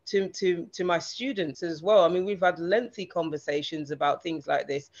this to my students as well. I mean, we've had lengthy conversations about things like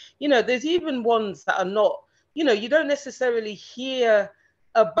this. You know, there's even ones that are not, you know, you don't necessarily hear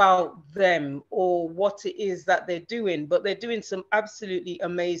about them or what it is that they're doing, but they're doing some absolutely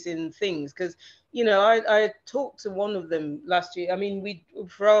amazing things. Because, you know, I talked to one of them last year. I mean, we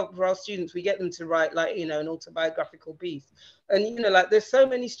for our students, we get them to write like, you know, an autobiographical piece. And, you know, like there's so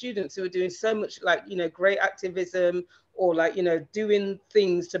many students who are doing so much like, you know, great activism or like, you know, doing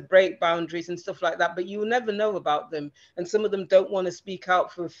things to break boundaries and stuff like that, but you will never know about them. And some of them don't want to speak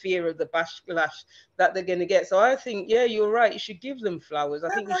out for fear of the backlash that they're going to get. So I think, yeah, you're right. You should give them flowers. I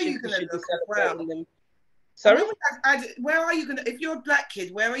think Where are we you going to should be look as well? celebrating them. Sorry? Where are you going to, if you're a black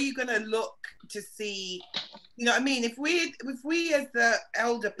kid, where are you going to look to see, you know what I mean? If we as the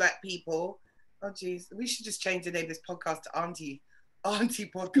elder black people, oh geez, we should just change the name of this podcast to Auntie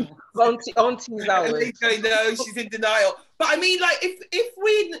Podcast. Auntie's hours. No, she's in denial. But I mean, like,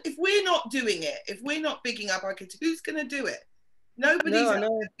 if we're not doing it, if we're not bigging up our kids, who's going to do it? Nobody's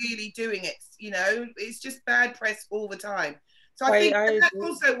really doing it. You know, it's just bad press all the time. So I think that's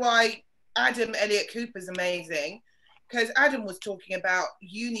also why Adam Elliott Cooper's amazing, because Adam was talking about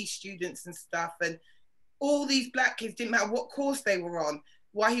uni students and stuff, and all these black kids, didn't matter what course they were on,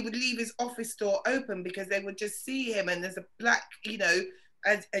 why he would leave his office door open because they would just see him, and there's a black, you know,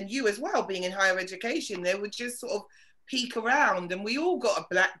 and you as well being in higher education, they would just sort of peek around, and we all got a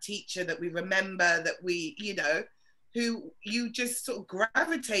black teacher that we remember, that we, you know, who you just sort of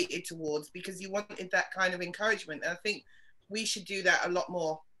gravitated towards because you wanted that kind of encouragement. And I think we should do that a lot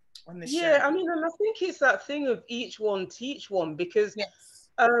more on the show. Yeah, I mean, and I think it's that thing of each one teach one, because yes.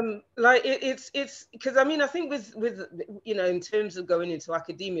 Like it's because I mean, I think with you know, in terms of going into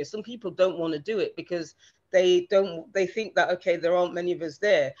academia, some people don't want to do it because they think that, okay, there aren't many of us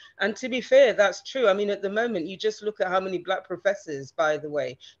there. And to be fair, that's true. I mean, at the moment, you just look at how many black professors, by the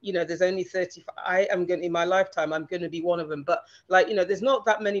way, you know, there's only 35. I am going, in my lifetime, I'm going to be one of them. But like, you know, there's not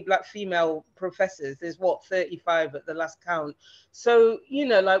that many black female professors. There's what, 35 at the last count. So, you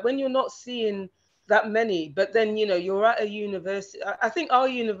know, like when you're not seeing that many, but then, you know, you're at a university. I think our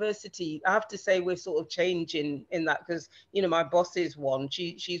university, I have to say, we're sort of changing in that, because, you know, my boss is one,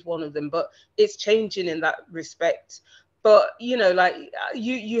 she's one of them, but it's changing in that respect. But, you know, like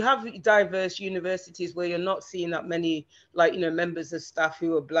you have diverse universities where you're not seeing that many, like, you know, members of staff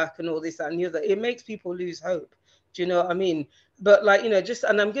who are black and all this, that, and the other. It makes people lose hope. Do you know what I mean? But like, you know, just,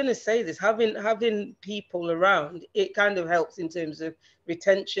 and I'm going to say this, having people around, it kind of helps in terms of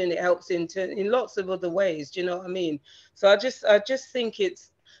retention. It helps in lots of other ways. Do you know what I mean? So I just think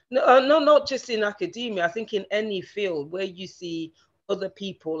it's not just in academia. I think in any field where you see other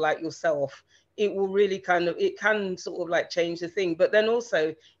people like yourself, it will really it can sort of like change the thing. But then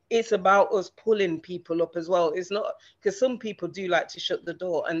also it's about us pulling people up as well. It's not, because some people do like to shut the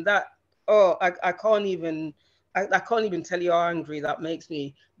door, and that, I can't even tell you how angry that makes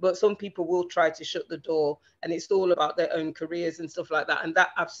me. But some people will try to shut the door, and it's all about their own careers and stuff like that. And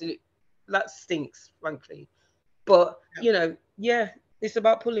that stinks, frankly. But, you know, yeah, it's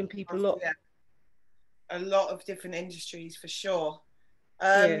about pulling people up. Yeah. A lot of different industries for sure.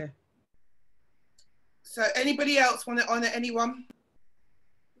 Yeah. So anybody else want to honour anyone?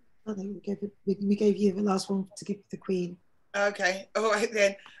 I think we gave you the last one to give the Queen. Okay, all right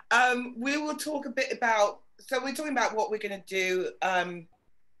then. We will talk a bit about, so we're talking about what we're going to do,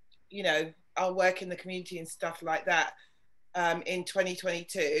 you know, our work in the community and stuff like that in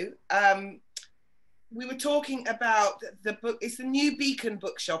 2022. We were talking about the book, it's the New Beacon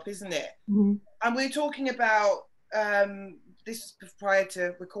bookshop, isn't it? Mm-hmm. And we were talking about, this was prior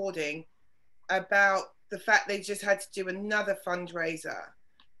to recording, about the fact they just had to do another fundraiser.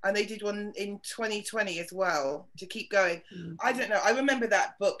 And they did one in 2020 as well to keep going. Mm. I don't know. I remember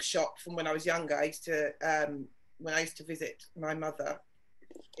that bookshop from when I was younger. I used to, when I used to visit my mother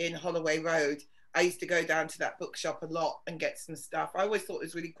in Holloway Road, I used to go down to that bookshop a lot and get some stuff. I always thought it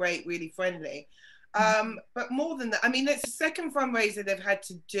was really great, really friendly. But more than that, I mean, it's the second fundraiser they've had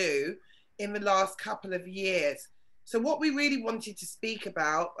to do in the last couple of years. So what we really wanted to speak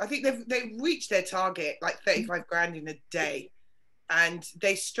about, I think they've reached their target, like 35 grand in a day. And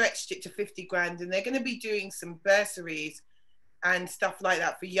they stretched it to 50 grand, and they're going to be doing some bursaries and stuff like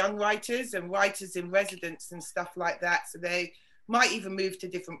that for young writers and writers in residence and stuff like that. So they might even move to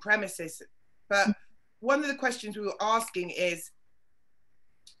different premises. But one of the questions we were asking is,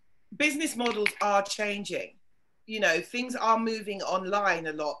 business models are changing. You know, things are moving online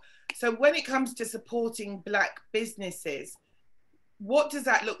a lot. So when it comes to supporting Black businesses, what does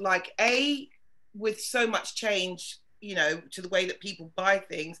that look like? A, with so much change, you know, to the way that people buy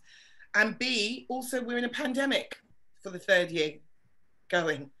things. And B, also we're in a pandemic for the third year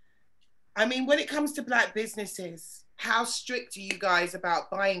going. I mean, when it comes to Black businesses, how strict are you guys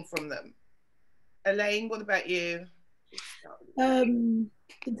about buying from them? Elaine, what about you? In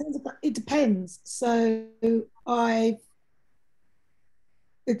terms of, it depends. So when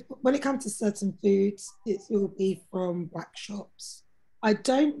it comes to certain foods, it will be from Black shops. I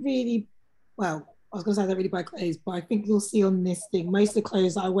don't really, well, I was going to say I don't really buy clothes, but I think you'll see on this thing, most of the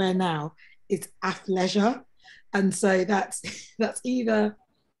clothes that I wear now is athleisure. And so that's either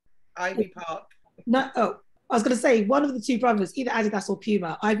Ivy Park. No, oh, I was going to say one of the two brothers, either Adidas or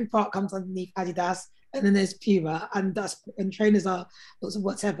Puma. Ivy Park comes underneath Adidas, and then there's Puma, and trainers are lots of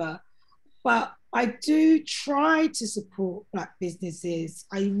whatever. But I do try to support Black businesses.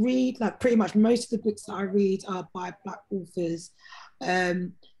 I read, like, pretty much most of the books that I read are by Black authors.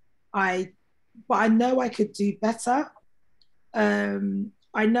 But I know I could do better.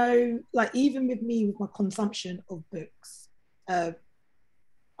 I know, like, even with me, with my consumption of books,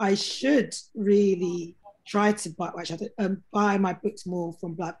 I should really try to buy my books more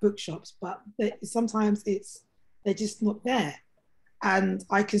from Black bookshops, but sometimes they're just not there. And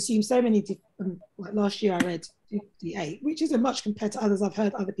I consume so many like last year I read 58, which isn't much compared to others I've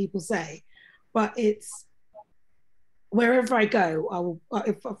heard other people say, but it's wherever I go, I will,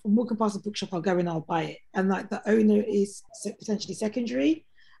 if I'm walking past a bookshop, I'll go and I'll buy it. And like the owner is potentially secondary,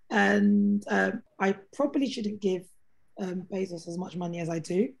 and I probably shouldn't give Bezos as much money as I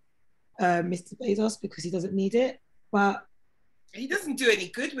do, Mr. Bezos, because he doesn't need it. But he doesn't do any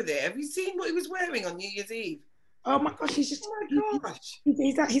good with it. Have you seen what he was wearing on New Year's Eve? Oh my gosh, oh my gosh.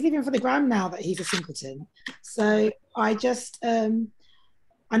 He's living for the gram now that he's a simpleton. So I just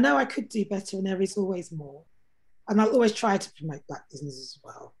I know I could do better, and there is always more. And I'll always try to promote Black business as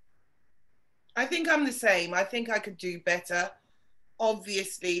well. I think I'm the same. I think I could do better.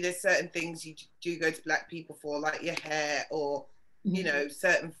 Obviously, there's certain things you do go to Black people for, like your hair or, you know,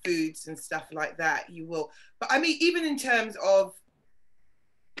 certain foods and stuff like that. You will. But I mean, even in terms of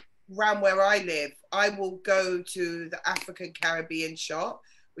around where I live, I will go to the African Caribbean shop,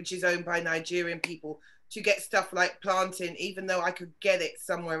 which is owned by Nigerian people, to get stuff like plantain, even though I could get it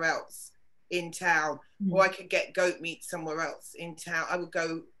somewhere else in town, or I could get goat meat somewhere else in town. I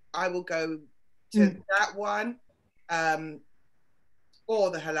will go to that one,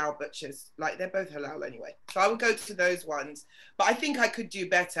 or the halal butchers. Like, they're both halal anyway. So I would go to those ones. But I think I could do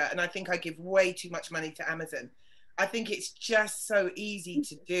better, and I think I give way too much money to Amazon. I think it's just so easy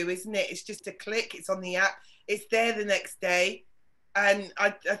to do, isn't it? It's just a click, it's on the app, it's there the next day. And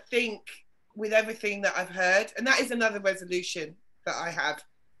I think with everything that I've heard, and that is another resolution that I have,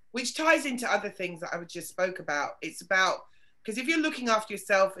 which ties into other things that I just spoke about. It's about, because if you're looking after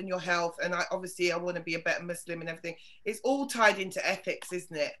yourself and your health, and I want to be a better Muslim and everything, it's all tied into ethics,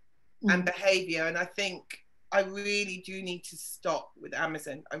 isn't it? And behavior. And I think I really do need to stop with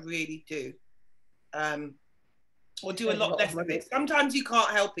Amazon. I really do. Or do a lot less of it. Sometimes you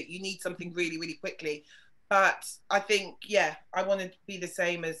can't help it. You need something really, really quickly. But I think, yeah, I want to be the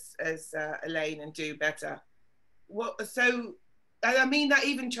same as Elaine and do better. So, I mean, that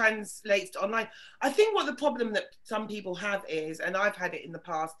even translates to online. I think what the problem that some people have is, and I've had it in the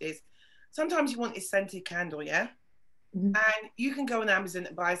past, is sometimes you want a scented candle, yeah? And you can go on Amazon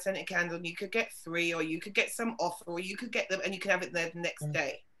and buy a scented candle, and you could get 3, or you could get some offer, or you could get them and you can have it there the next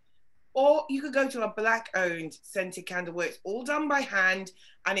day. Or you could go to a Black-owned scented candle where it's all done by hand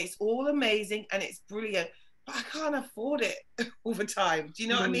and it's all amazing and it's brilliant, but I can't afford it all the time. Do you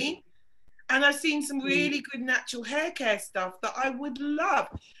know what I mean? And I've seen some really good natural hair care stuff that I would love.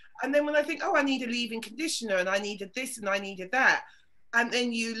 And then when I think, oh, I need a leave-in conditioner and I needed this and I needed that. And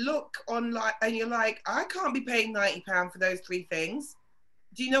then you look online and you're like, I can't be paying £90 for those 3 things.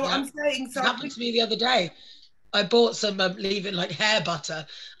 Do you know what I'm saying? So it happened to me the other day. I bought some leave-in like hair butter,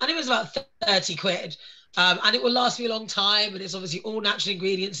 and it was about 30 quid. And it will last me a long time, and it's obviously all natural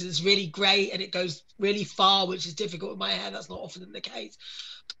ingredients, and it's really great, and it goes really far, which is difficult with my hair. That's not often the case.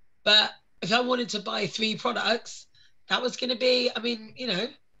 But if I wanted to buy 3 products, that was going to be, I mean, you know,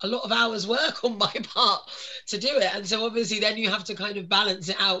 a lot of hours work on my part to do it. And so obviously then you have to kind of balance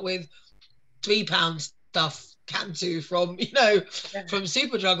it out with £3 stuff can do from, you know, from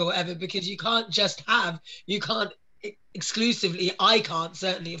Superdrug or whatever, because you can't exclusively, I can't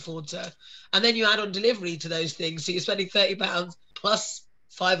certainly afford to. And then you add on delivery to those things. So you're spending £30 plus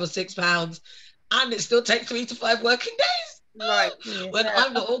 £5 or £6. and it still takes 3 to 5 working days. Right. When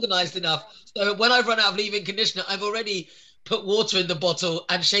I'm not organized enough. So when I've run out of leave-in conditioner, I've already put water in the bottle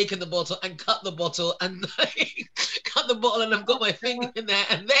and shaken the bottle and cut the bottle and cut the bottle, and I've got my finger in there.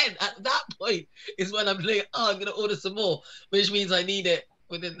 And then at that point is when I'm like, I'm going to order some more, which means I need it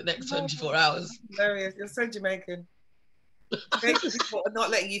within the next 24 hours. Hilarious. You're so Jamaican. Jamaican people are not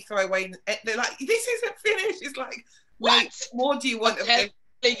letting you throw away. They're like, this isn't finished. It's like, mate, what more do you want of this?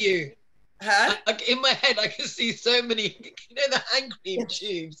 Telling you. Huh? Like in my head, I can see so many, the hand cream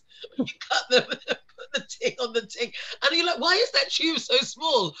tubes. You cut them and put the ting on the ting. And you're like, why is that tube so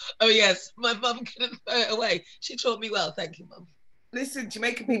small? Oh, yes, my mum couldn't throw it away. She taught me well. Thank you, mum. Listen,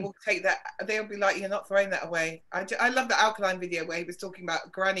 Jamaican people take that, they'll be like, you're not throwing that away. I love the Alkaline video where he was talking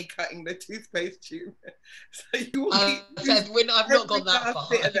about granny cutting the toothpaste tube. So you will I said, I've not gone that far.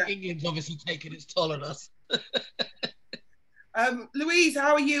 I think England's obviously taken its toll on us. Louise,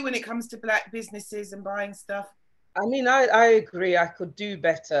 how are you when it comes to black businesses and buying stuff? I mean, I agree, I could do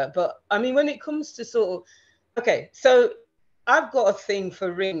better. But I mean, when it comes to sort of, okay, so I've got a thing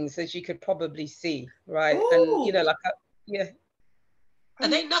for rings, as you could probably see, right? Ooh. And, you know, like, yeah. Are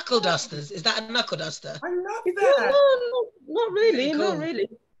they knuckle dusters? Is that a knuckle duster? I love that. No, not really, Cool. not really.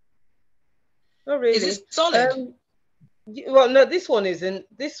 Not really. Is it solid? Well, no, this one isn't.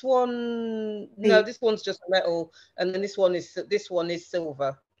 This one, no, this one's just metal, and then this one is silver. This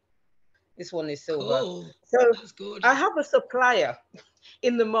one is silver. Cool. So that's good. I have a supplier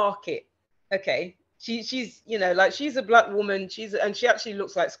in the market. Okay, she's you know, like, she's a black woman. And she actually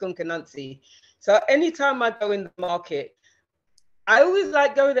looks like Skunk and Nancy. So anytime I go in the market, I always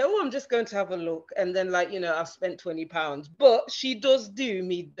like going there. Oh, I'm just going to have a look, and then, like, you know, I've spent £20, but she does do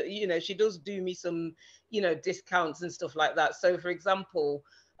me, you know, she does do me some, you know, discounts and stuff like that. So, for example,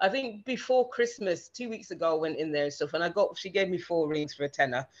 I think before Christmas, 2 weeks ago, I went in there and stuff, and she gave me 4 rings for a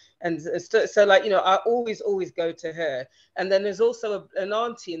tenner, and so like, you know, I always go to her. And then there's also an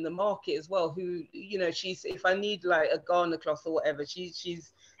auntie in the market as well who, you know, if I need like a garner cloth or whatever,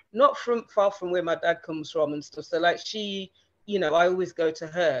 she's not far from where my dad comes from and stuff. So like you know, I always go to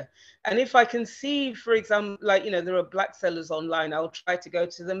her. And if I can see, for example, like, you know, there are black sellers online, I'll try to go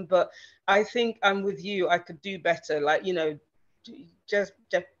to them. But I think I'm with you, I could do better. Like, you know, just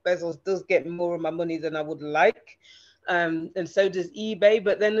Jeff Bezos does get more of my money than I would like. And so does eBay.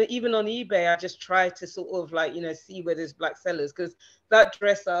 But then even on eBay, I just try to sort of, like, you know, see where there's black sellers. Because that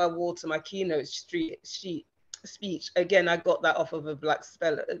dress that I wore to my keynote speech, again, I got that off of a black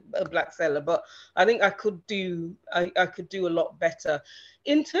seller, but I think I could do a lot better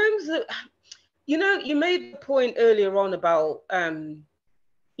in terms of, you know, you made the point earlier on about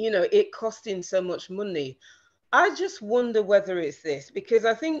you know, it costing so much money. I just wonder whether it's this, because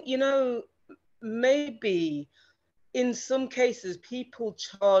I think, you know, maybe in some cases people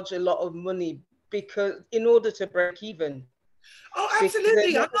charge a lot of money because in order to break even. Oh,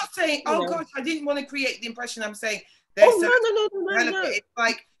 absolutely. I'm not saying, oh gosh, I didn't want to create the impression. I'm saying no. It's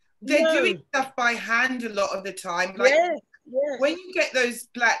like they're doing stuff by hand a lot of the time. Like when you get those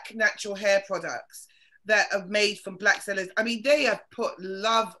black natural hair products that are made from black sellers, I mean, they have put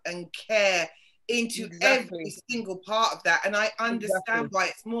love and care into every single part of that. And I understand why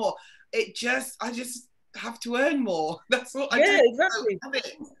it's more. I just have to earn more. That's what I do. Exactly.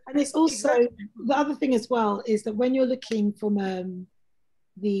 And it's also the other thing as well is that when you're looking from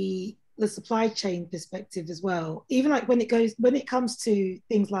the supply chain perspective as well, even like when it comes to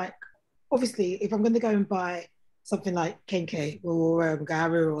things like, obviously, if I'm going to go and buy something like Kenke or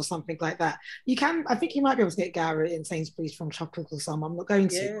Garu or something like that, I think you might be able to get Garu in Sainsbury's from Chocolate or some. I'm not going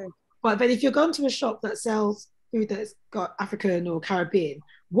to. But if you're going to a shop that sells food that's got African or Caribbean,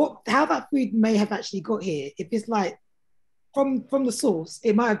 how that food may have actually got here, if it's like from the source,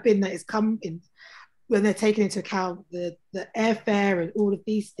 it might have been that it's come in when they're taking into account the airfare and all of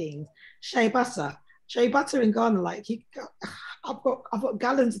these things. Shea butter in Ghana, like I've got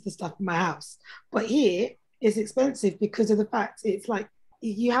gallons of the stuff in my house, but here it's expensive because of the fact it's like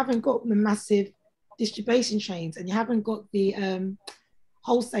you haven't got the massive distribution chains and you haven't got the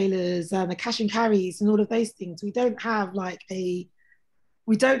wholesalers and the cash and carries and all of those things. We don't have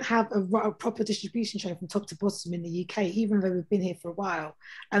a proper distribution chain from top to bottom in the UK, even though we've been here for a while,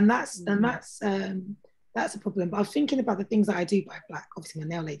 and that's a problem. But I'm thinking about the things that I do buy black. Obviously, my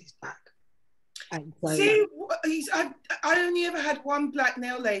nail lady's black. And so, see, I only ever had one black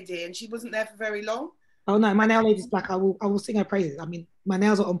nail lady, and she wasn't there for very long. Oh no, my nail lady's black. I will sing her praises. I mean, my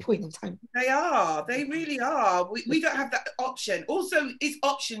nails are on point all the time. They really are. We don't have that option. Also, it's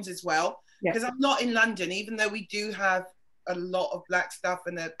options as well, because I'm not in London, even though we do have a lot of black stuff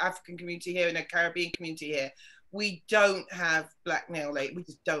in the African community here and the Caribbean community here. We don't have black nail lady. We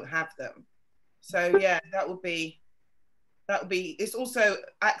just don't have them. So yeah, that would be. It's also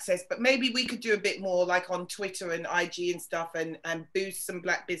access, but maybe we could do a bit more like on Twitter and IG and stuff, and boost some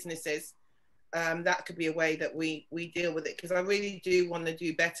Black businesses. That could be a way that we deal with it, because I really do want to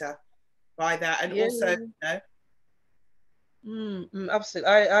do better by that. And also, you know, absolutely,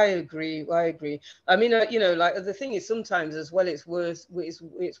 I agree. I agree. I mean, you know, like the thing is, sometimes as well, it's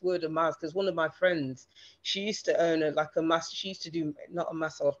word of mouth. Because one of my friends, she used to own she used to do, not a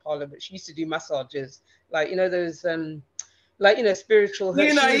massage parlor, but she used to do massages, like, you know, those like, you know, spiritual.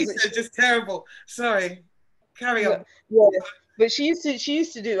 you know, just terrible. Sorry, carry on. Yeah, but she used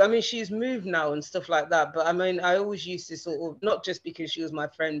to do. I mean, she's moved now and stuff like that. But I mean, I always used to sort of, not just because she was my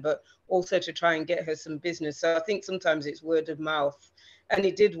friend, but also to try and get her some business. So I think sometimes it's word of mouth, and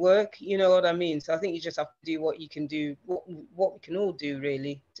it did work. You know what I mean? So I think you just have to do what you can do, what we can all do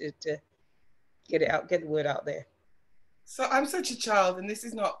really, to get it out, get the word out there. So I'm such a child, and this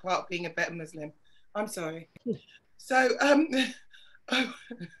is not part of being a better Muslim. I'm sorry. So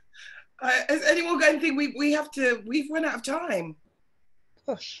has anyone got anything? We've run out of time.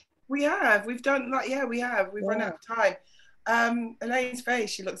 Gosh. We have. We've done like, yeah, we have. We've run out of time. Elaine's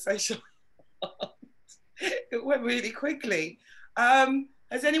face, she looks so shocked. It went really quickly.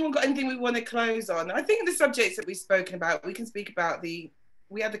 Has anyone got anything we want to close on? I think the subjects that we've spoken about, we can speak about we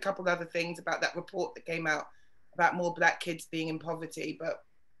had a couple of other things about that report that came out about more Black kids being in poverty, but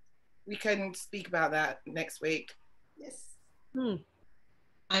we can speak about that next week. Yes.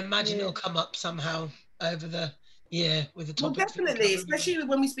 I imagine it'll come up somehow over the year with the topics. Well, definitely, especially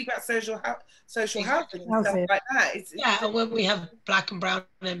when we speak about social housing and stuff like that. And when we have Black and brown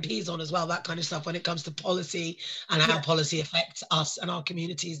MPs on as well, that kind of stuff, when it comes to policy and how policy affects us and our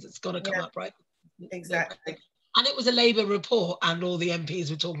communities, that's got to come up, right? Exactly. And it was a Labour report, and all the MPs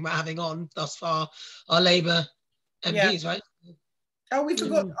were talking about having on thus far are Labour MPs, right? Oh, we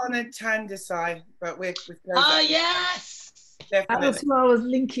forgot on a Tandasai, but we're yes. Definitely. That was what I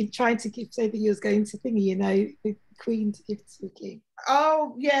was trying to say that you was going to thingy, you know, the Queen to give to the King.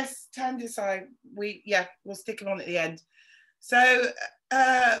 Oh yes, Tandasai. We'll stick it on at the end. So,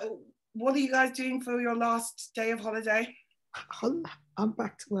 what are you guys doing for your last day of holiday? I'm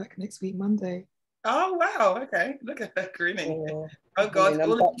back to work next week, Monday. Oh wow! Okay, look at her grinning. Oh God,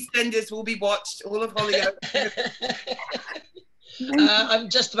 all of EastEnders will be watched. All of Hollywood. I'm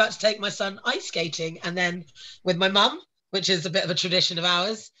just about to take my son ice skating, and then with my mum, which is a bit of a tradition of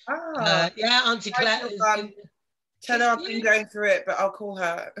ours. Auntie Claire. Tell her I've been going through it, but I'll call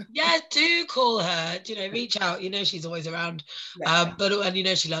her. Yeah, do call her. You know, reach out. You know, she's always around. And you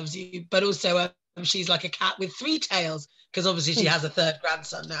know she loves you. But also, she's like a cat with three tails, because obviously she has a third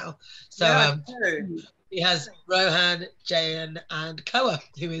grandson now. So he has Rohan, Jayan, and Koa,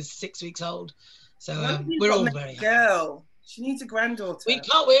 who is 6 weeks old. So we're all very happy. Girl. She needs a granddaughter.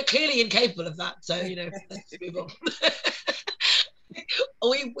 We're clearly incapable of that. So, you know, let's move on.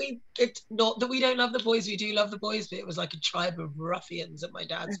 It's not that we don't love the boys, we do love the boys, but it was like a tribe of ruffians at my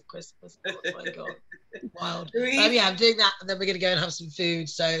dad's for Christmas. Oh my God. Wild. I'm doing that, and then we're going to go and have some food.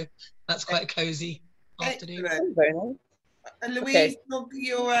 So that's quite a cozy afternoon. Very nice. And Louise,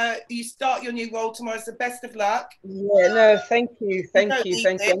 you start your new role tomorrow, so best of luck. Yeah, no, thank you.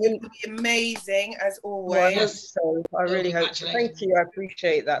 It will be amazing as always. I really hope so. Thank you, I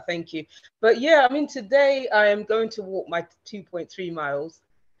appreciate that, thank you. But yeah, I mean, today I am going to walk my 2.3 miles.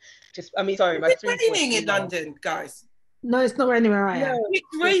 My 3.3 miles. It's raining in London, guys. No, it's not raining where I am. It's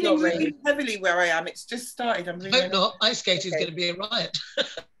raining really heavily where I am. It's just started. I'm really hope not. Ice skating is going to be a riot.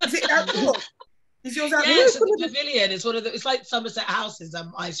 Is it outdoors? Is yours out? Yes, the pavilion is it's like Somerset House's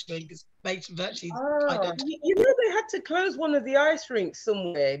ice rink. It's made virtually. You know, they had to close one of the ice rinks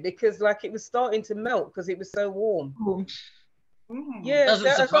somewhere because it was starting to melt because it was so warm. Yeah, it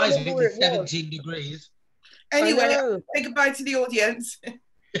doesn't surprise me. It's 17 degrees. Anyway, say goodbye to the audience.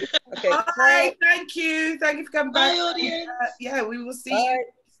 Okay. Bye. Thank you for coming back. Bye, audience. We will see you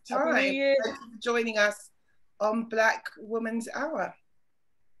next time. Thank you for joining us on Black Woman's Hour.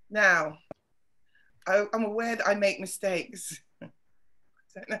 Now, I'm aware that I make mistakes. I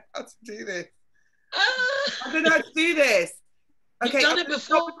don't know how to do this. Okay, you've done it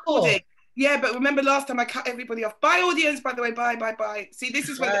before. Yeah, but remember last time I cut everybody off. Bye, audience, by the way. Bye. See, this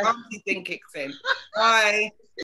is when the auntie thing kicks in. Bye.